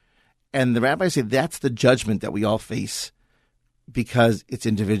one. And the rabbis say that's the judgment that we all face because it's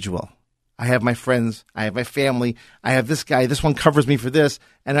individual. I have my friends, I have my family, I have this guy, this one covers me for this,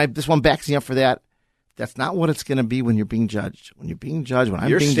 and this one backs me up for that. That's not what it's going to be when you're being judged. When you're being judged, when I'm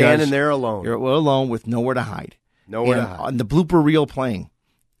being judged, you're standing there alone. You're alone with nowhere to hide. Nowhere to hide. On the blooper reel playing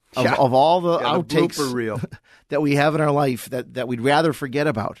of all the outtakes the blooper reel that we have in our life that we'd rather forget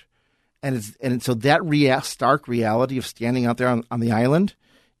about. So that stark reality of standing out there on the island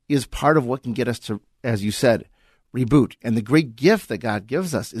is part of what can get us to, as you said, reboot. And the great gift that God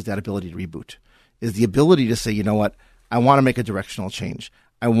gives us is that ability to reboot, is the ability to say, you know what, I want to make a directional change.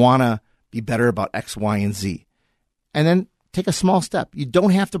 I want to be better about X, Y, and Z. And then take a small step. You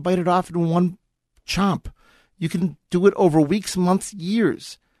don't have to bite it off in one chomp. You can do it over weeks, months,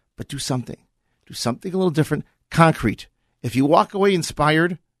 years, but do something. Do something a little different, concrete. If you walk away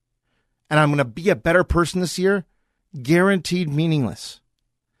inspired, and I'm going to be a better person this year, guaranteed meaningless.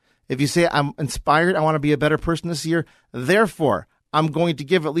 If you say, I'm inspired, I want to be a better person this year, therefore, I'm going to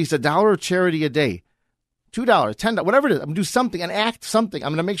give at least $1 of charity a day, $2, $10, whatever it is. I'm going to do something, an act, something.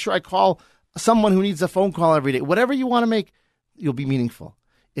 I'm going to make sure I call someone who needs a phone call every day. Whatever you want to make, you'll be meaningful.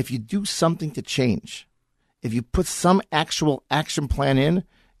 If you do something to change, if you put some actual action plan in,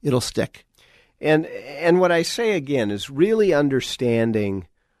 it'll stick. And what I say again is really understanding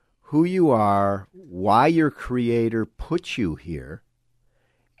who you are, why your Creator put you here,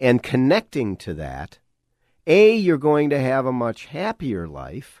 and connecting to that, you're going to have a much happier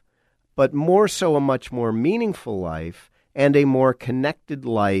life, but more so a much more meaningful life and a more connected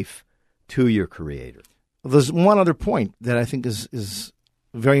life to your Creator. Well, there's one other point that I think is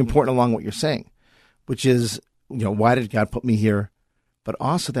very important along what you're saying, which is, why did God put me here? But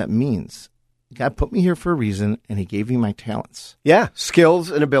also that means God put me here for a reason, and he gave me my talents. Yeah,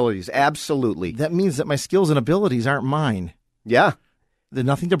 skills and abilities, absolutely. That means that my skills and abilities aren't mine. Yeah. They're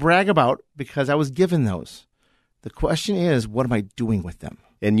nothing to brag about because I was given those. The question is, what am I doing with them?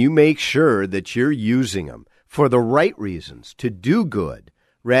 And you make sure that you're using them for the right reasons, to do good,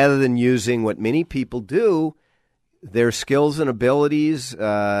 rather than using what many people do, their skills and abilities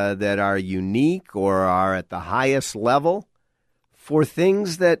that are unique or are at the highest level, for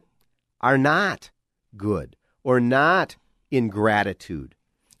things that are not good or not in gratitude.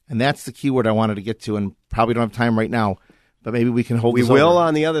 And that's the key word I wanted to get to, and probably don't have time right now, but maybe we can hold We this will over.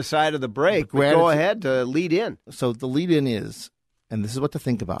 on the other side of the break. But go ahead to lead in. So the lead in is, and this is what to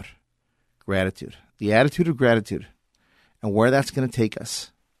think about, gratitude. The attitude of gratitude and where that's going to take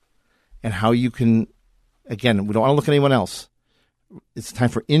us and how you can, again, we don't want to look at anyone else. It's time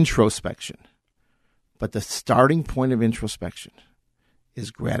for introspection. But the starting point of introspection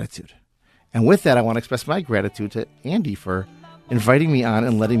is gratitude. And with that, I want to express my gratitude to Andy for inviting me on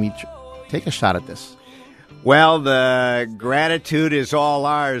and letting me take a shot at this. Well, the gratitude is all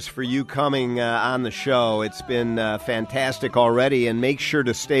ours for you coming on the show. It's been fantastic already, and make sure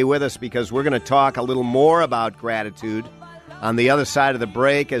to stay with us because we're going to talk a little more about gratitude on the other side of the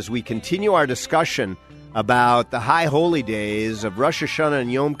break as we continue our discussion about the high holy days of Rosh Hashanah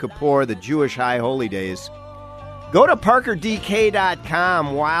and Yom Kippur, the Jewish high holy days. Go to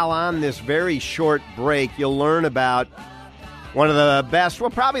parkerdk.com while on this very short break. You'll learn about one of the best, well,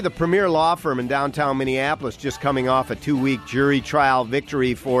 probably the premier law firm in downtown Minneapolis, just coming off a 2-week jury trial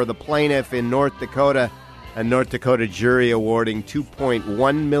victory for the plaintiff in North Dakota, a North Dakota jury awarding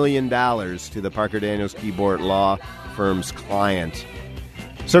 $2.1 million to the Parker Daniels Keyboard Law Firm's client.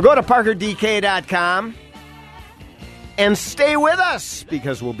 So go to parkerdk.com and stay with us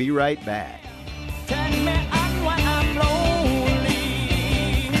because we'll be right back. Turn me on when I'm lonely.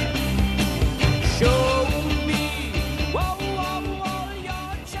 Show me, your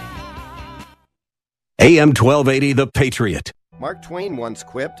child. AM 1280, The Patriot. Mark Twain once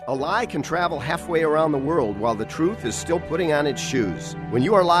quipped, "A lie can travel halfway around the world while the truth is still putting on its shoes. When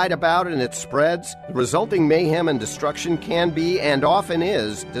you are lied about and it spreads, the resulting mayhem and destruction can be, and often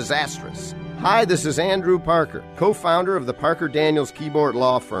is, disastrous." Hi, this is Andrew Parker, co-founder of the Parker Daniels Keyboard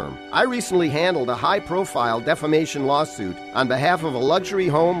Law Firm. I recently handled a high-profile defamation lawsuit on behalf of a luxury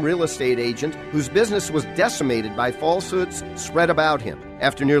home real estate agent whose business was decimated by falsehoods spread about him.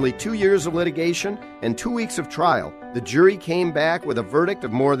 After nearly 2 years of litigation and 2 weeks of trial, the jury came back with a verdict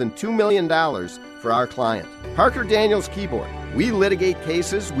of more than $2 million for our client. Parker Daniels Keyboard. We litigate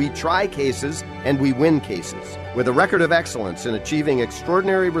cases, we try cases, and we win cases. With a record of excellence in achieving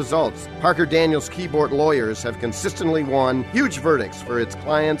extraordinary results, Parker Daniels Keyboard lawyers have consistently won huge verdicts for its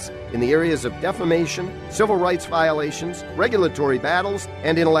clients in the areas of defamation, civil rights violations, regulatory battles,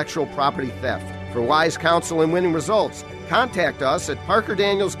 and intellectual property theft. For wise counsel and winning results, contact us at Parker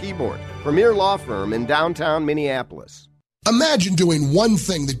Daniels Keyboard, premier law firm in downtown Minneapolis. Imagine doing one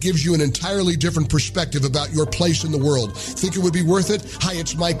thing that gives you an entirely different perspective about your place in the world. Think it would be worth it? Hi,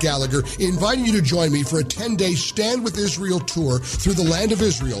 it's Mike Gallagher, inviting you to join me for a 10-day Stand With Israel tour through the land of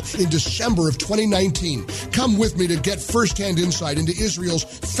Israel in December of 2019. Come with me to get firsthand insight into Israel's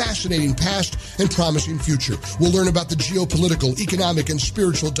fascinating past and promising future. We'll learn about the geopolitical, economic, and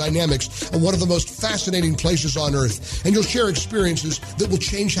spiritual dynamics of one of the most fascinating places on earth. And you'll share experiences that will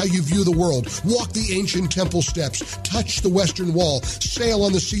change how you view the world. Walk the ancient temple steps, touch the Western Wall, sail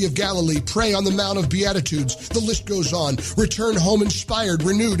on the Sea of Galilee, pray on the Mount of Beatitudes. The list goes on. Return home inspired,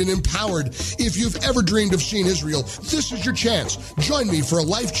 renewed, and empowered. If you've ever dreamed of seeing Israel, this is your chance. Join me for a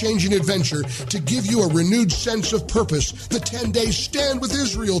life-changing adventure to give you a renewed sense of purpose. The 10-day Stand With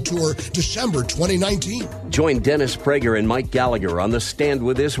Israel Tour, December 2019. Join Dennis Prager and Mike Gallagher on the Stand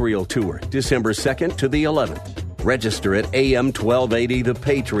With Israel Tour, December 2nd to the 11th. Register at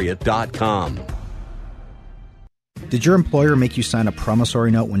am1280thepatriot.com. Did your employer make you sign a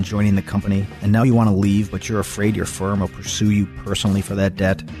promissory note when joining the company, and now you want to leave, but you're afraid your firm will pursue you personally for that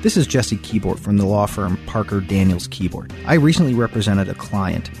debt? This is Jesse Keyboard from the law firm Parker Daniels Keyboard. I recently represented a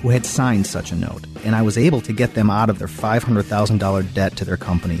client who had signed such a note, and I was able to get them out of their $500,000 debt to their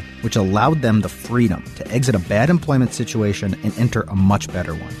company, which allowed them the freedom to exit a bad employment situation and enter a much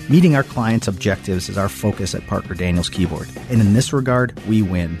better one. Meeting our clients' objectives is our focus at Parker Daniels Keyboard, and in this regard, we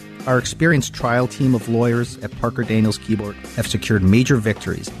win. Our experienced trial team of lawyers at Parker Daniels Keyboard have secured major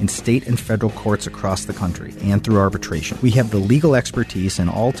victories in state and federal courts across the country and through arbitration. We have the legal expertise in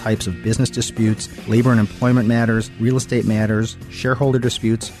all types of business disputes, labor and employment matters, real estate matters, shareholder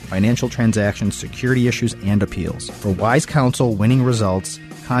disputes, financial transactions, security issues, and appeals. For wise counsel, winning results,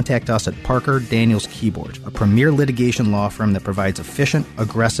 contact us at Parker Daniels Keyboard, a premier litigation law firm that provides efficient,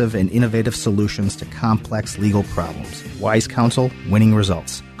 aggressive, and innovative solutions to complex legal problems. Wise counsel, winning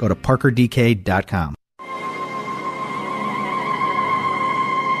results. Go to parkerdk.com.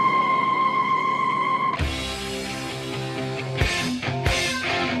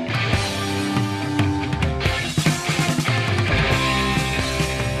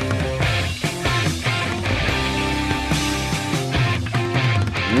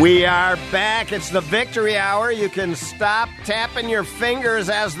 We are back. It's the Victory Hour. You can stop tapping your fingers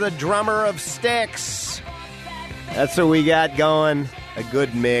as the drummer of Styx. That's what we got going. A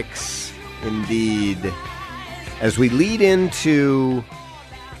good mix, indeed. As we lead into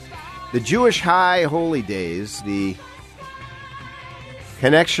the Jewish High Holy Days, the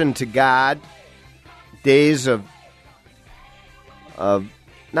connection to God, days of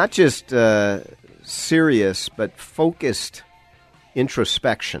not just serious but focused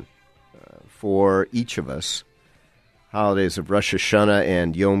introspection for each of us, holidays of Rosh Hashanah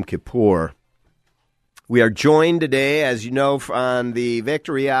and Yom Kippur. We are joined today, as you know, on the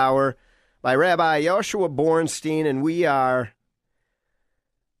Victory Hour by Rabbi Yoshua Borenstein, and we are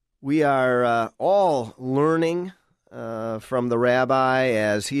all learning from the rabbi,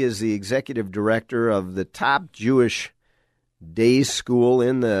 as he is the executive director of the top Jewish day school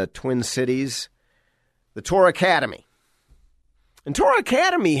in the Twin Cities, the Torah Academy. And Torah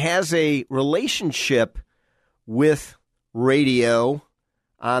Academy has a relationship with radio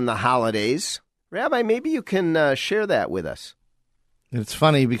on the holidays. Rabbi, maybe you can share that with us. It's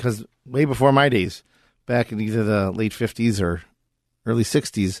funny because way before my days, back in either the late 50s or early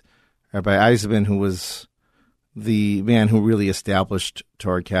 60s, Rabbi Eisman, who was the man who really established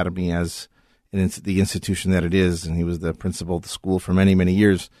Torah Academy as the institution that it is, and he was the principal of the school for many, many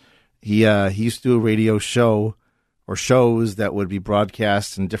years, he used to do a radio show or shows that would be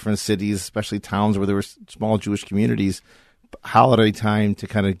broadcast in different cities, especially towns where there were small Jewish communities, holiday time, to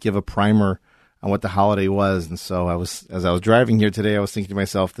kind of give a primer on what the holiday was. And so as I was driving here today, I was thinking to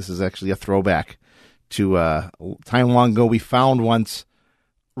myself, this is actually a throwback to a time long ago. We found once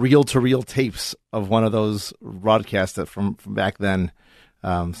reel-to-reel tapes of one of those broadcasts that from back then.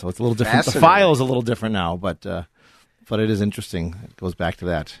 So it's a little different. The file is a little different now, but it is interesting. It goes back to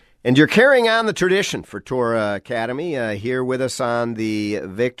that. And you're carrying on the tradition for Torah Academy here with us on the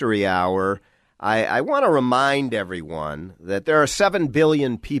Victory Hour. I want to remind everyone that there are 7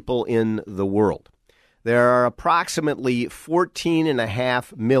 billion people in the world. There are approximately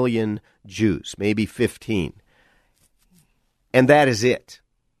 14.5 million Jews, maybe 15. And that is it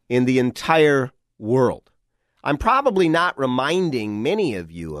in the entire world. I'm probably not reminding many of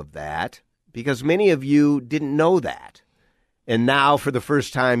you of that because many of you didn't know that. And now, for the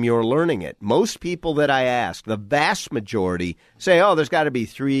first time, you're learning it. Most people that I ask, the vast majority, say, oh, there's got to be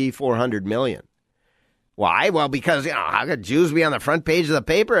 300-400 million. Why? Well, because, how could Jews be on the front page of the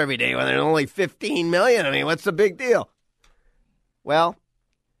paper every day when there's only 15 million? I mean, what's the big deal? Well,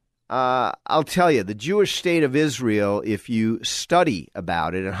 I'll tell you, the Jewish state of Israel, if you study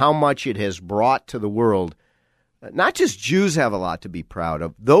about it and how much it has brought to the world, not just Jews have a lot to be proud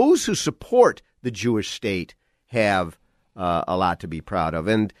of. Those who support the Jewish state have a lot to be proud of.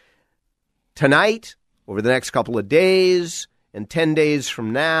 And tonight, over the next couple of days, and 10 days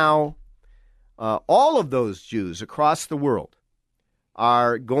from now, all of those Jews across the world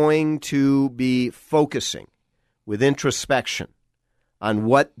are going to be focusing with introspection on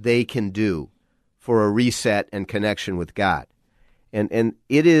what they can do for a reset and connection with God. And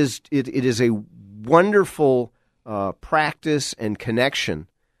it is a wonderful practice and connection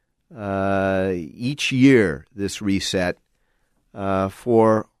each year, this reset,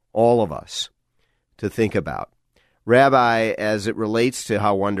 for all of us to think about. Rabbi, as it relates to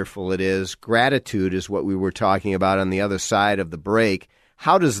how wonderful it is, gratitude is what we were talking about on the other side of the break.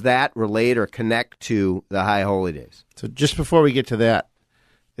 How does that relate or connect to the High Holy Days? So just before we get to that,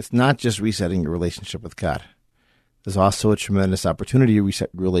 it's not just resetting your relationship with God. There's also a tremendous opportunity to reset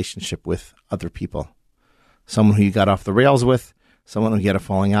your relationship with other people. Someone who you got off the rails with, someone who you had a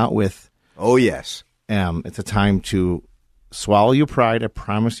falling out with. Oh, yes. It's a time to swallow your pride. I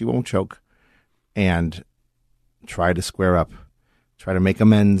promise you won't choke. And try to square up, try to make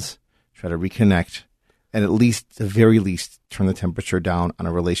amends, try to reconnect, and at least, the very least, turn the temperature down on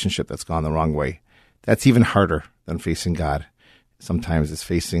a relationship that's gone the wrong way. That's even harder than facing God. sometimes is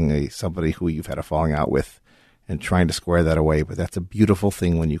facing somebody who you've had a falling out with and trying to square that away. But that's a beautiful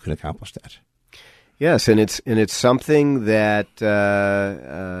thing when you can accomplish that. Yes, and it's something that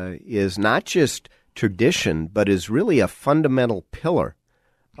is not just tradition, but is really a fundamental pillar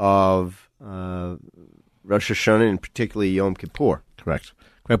of Rosh Hashanah, and particularly Yom Kippur. Correct.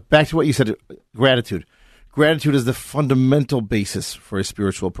 Back to what you said, gratitude. Gratitude is the fundamental basis for a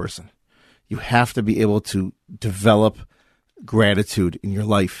spiritual person. You have to be able to develop gratitude in your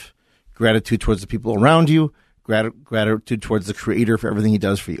life. Gratitude towards the people around you, gratitude towards the Creator for everything He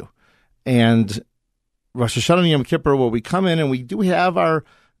does for you. And Rosh Hashanah and Yom Kippur, where we come in and we do have our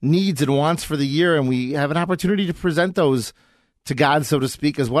needs and wants for the year, and we have an opportunity to present those to God, so to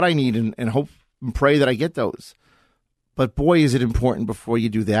speak, as what I need, and hope and pray that I get those. But boy, is it important before you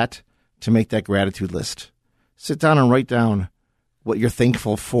do that to make that gratitude list. Sit down and write down what you're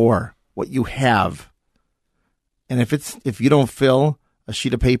thankful for, what you have. And if you don't fill a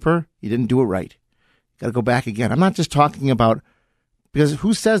sheet of paper, you didn't do it right. You got to go back again. I'm not just talking about, because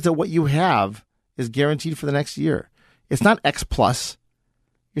who says that what you have is guaranteed for the next year? It's not X plus.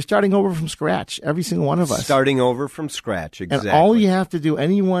 You're starting over from scratch, every single one of us. Starting over from scratch, exactly. And all you have to do,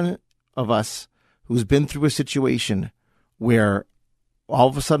 any one of us who's been through a situation where all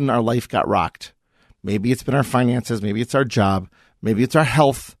of a sudden our life got rocked, maybe it's been our finances, maybe it's our job, maybe it's our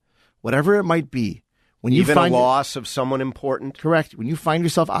health, whatever it might be. When you Even find a loss of someone important. Correct. When you find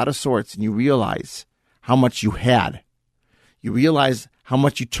yourself out of sorts and you realize how much you had, you realize how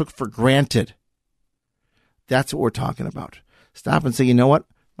much you took for granted, that's what we're talking about. Stop and say, you know what?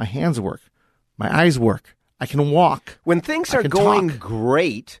 My hands work. My eyes work. I can walk. When things are going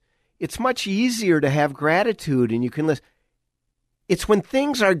great, it's much easier to have gratitude, and you can listen. It's when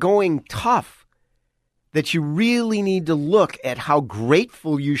things are going tough that you really need to look at how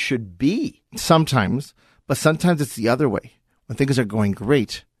grateful you should be. Sometimes, but sometimes it's the other way. When things are going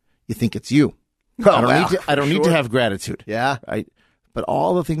great, you think it's you. Oh, I don't need to have gratitude. Yeah. Right? But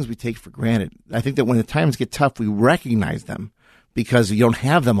all the things we take for granted, I think that when the times get tough, we recognize them because you don't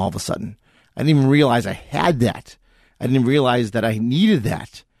have them all of a sudden. I didn't even realize I had that. I didn't realize that I needed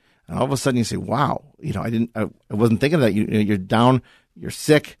that. And all of a sudden you say, wow, I wasn't thinking of that. You're down, you're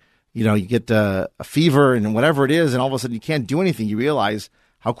sick, you get a fever and whatever it is, and all of a sudden you can't do anything. You realize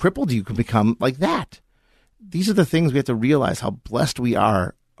how crippled you can become like that. These are the things we have to realize, how blessed we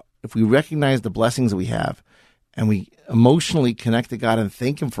are. If we recognize the blessings that we have and we emotionally connect to God and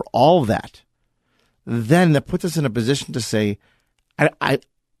thank Him for all of that, then that puts us in a position to say, I'm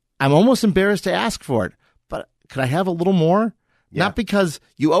almost embarrassed to ask for it, but could I have a little more? Yeah. Not because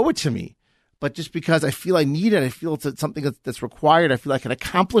you owe it to me, but just because I feel I need it. I feel it's something that's required. I feel I can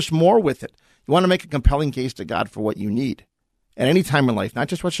accomplish more with it. You want to make a compelling case to God for what you need at any time in life, not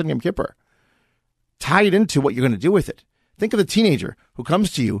just Rosh Hashanah Yom Kippur. Tie it into what you're going to do with it. Think of the teenager who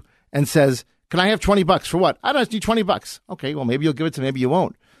comes to you and says, can I have $20 for what? I don't need $20. Okay, well, maybe you'll give it to me, maybe you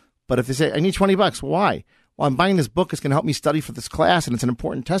won't. But if they say, I need $20, why? Well, I'm buying this book. It's going to help me study for this class, and it's an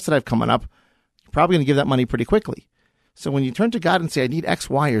important test that I have coming up. You're probably going to give that money pretty quickly. So when you turn to God and say, I need X,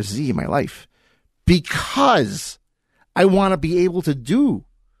 Y, or Z in my life because I want to be able to do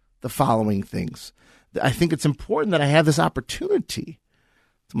the following things, I think it's important that I have this opportunity.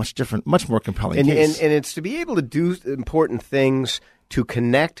 It's much different, much more compelling case. And it's to be able to do important things, to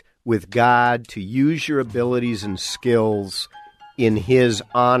connect with God, to use your abilities and skills in His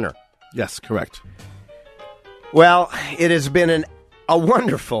honor. Yes, correct. Well, it has been a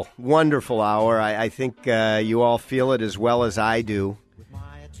wonderful, wonderful hour. I think you all feel it as well as I do.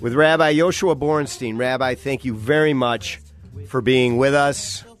 With Rabbi Yoshua Borenstein. Rabbi, thank you very much for being with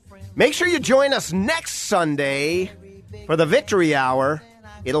us. Make sure you join us next Sunday for the Victory Hour.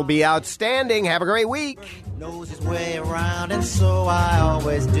 It'll be outstanding. Have a great week. Knows his way around, and so I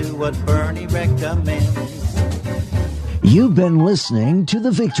always do what Bernie recommends. You've been listening to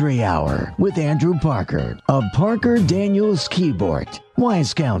The Victory Hour with Andrew Parker of Parker Daniels Keyboard.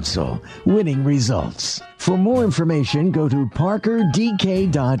 Wise counsel, winning results. For more information, go to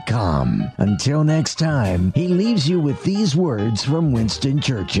parkerdk.com. Until next time, he leaves you with these words from Winston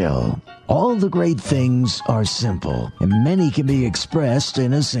Churchill. All the great things are simple, and many can be expressed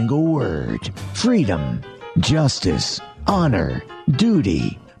in a single word. Freedom, justice, honor,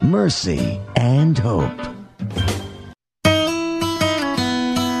 duty, mercy, and hope.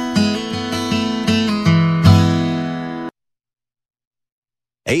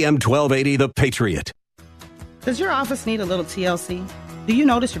 AM 1280, The Patriot. Does your office need a little TLC? Do you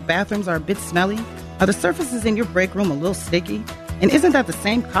notice your bathrooms are a bit smelly? Are the surfaces in your break room a little sticky? And isn't that the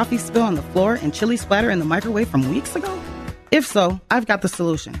same coffee spill on the floor and chili splatter in the microwave from weeks ago? If so, I've got the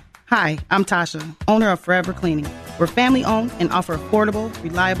solution. Hi, I'm Tasha, owner of Forever Cleaning. We're family-owned and offer affordable,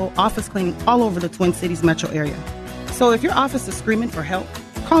 reliable office cleaning all over the Twin Cities metro area. So if your office is screaming for help,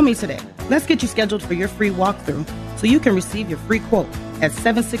 call me today. Let's get you scheduled for your free walkthrough so you can receive your free quote at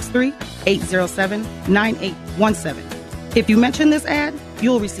 763-807-9817. If you mention this ad,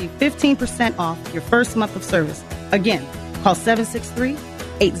 you'll receive 15% off your first month of service. Again, call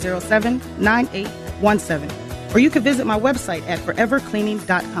 763-807-9817. Or you can visit my website at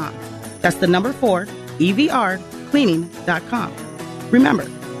forevercleaning.com. That's the number 4, EVRcleaning.com. Remember,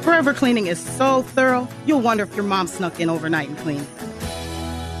 Forever Cleaning is so thorough, you'll wonder if your mom snuck in overnight and cleaned.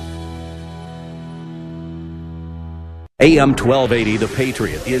 AM 1280, The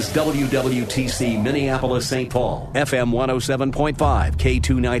Patriot, is WWTC Minneapolis, St. Paul, FM 107.5,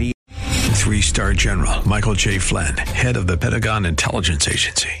 K290. 3-star General Michael J. Flynn, head of the Pentagon Intelligence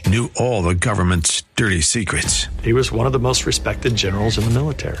Agency, knew all the government's dirty secrets. He was one of the most respected generals in the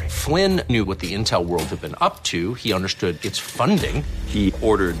military. Flynn knew what the intel world had been up to. He understood its funding. He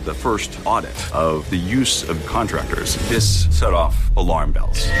ordered the first audit of the use of contractors. This set off alarm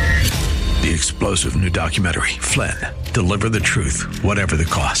bells. The explosive new documentary, Flynn, Deliver the Truth, Whatever the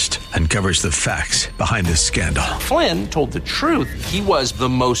Cost, uncovers the facts behind this scandal. Flynn told the truth. He was the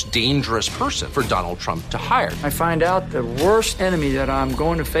most dangerous person for Donald Trump to hire. I find out the worst enemy that I'm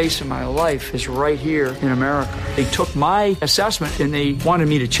going to face in my life is right here in America. They took my assessment and they wanted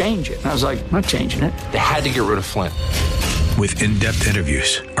me to change it. And I was like, I'm not changing it. They had to get rid of Flynn. With in-depth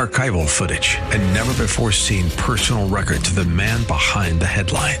interviews, archival footage, and never-before-seen personal records of the man behind the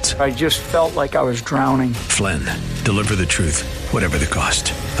headlines. I just felt like I was drowning. Flynn, Deliver the Truth, Whatever the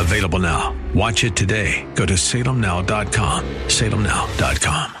Cost. Available now. Watch it today. Go to salemnow.com.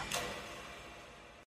 salemnow.com.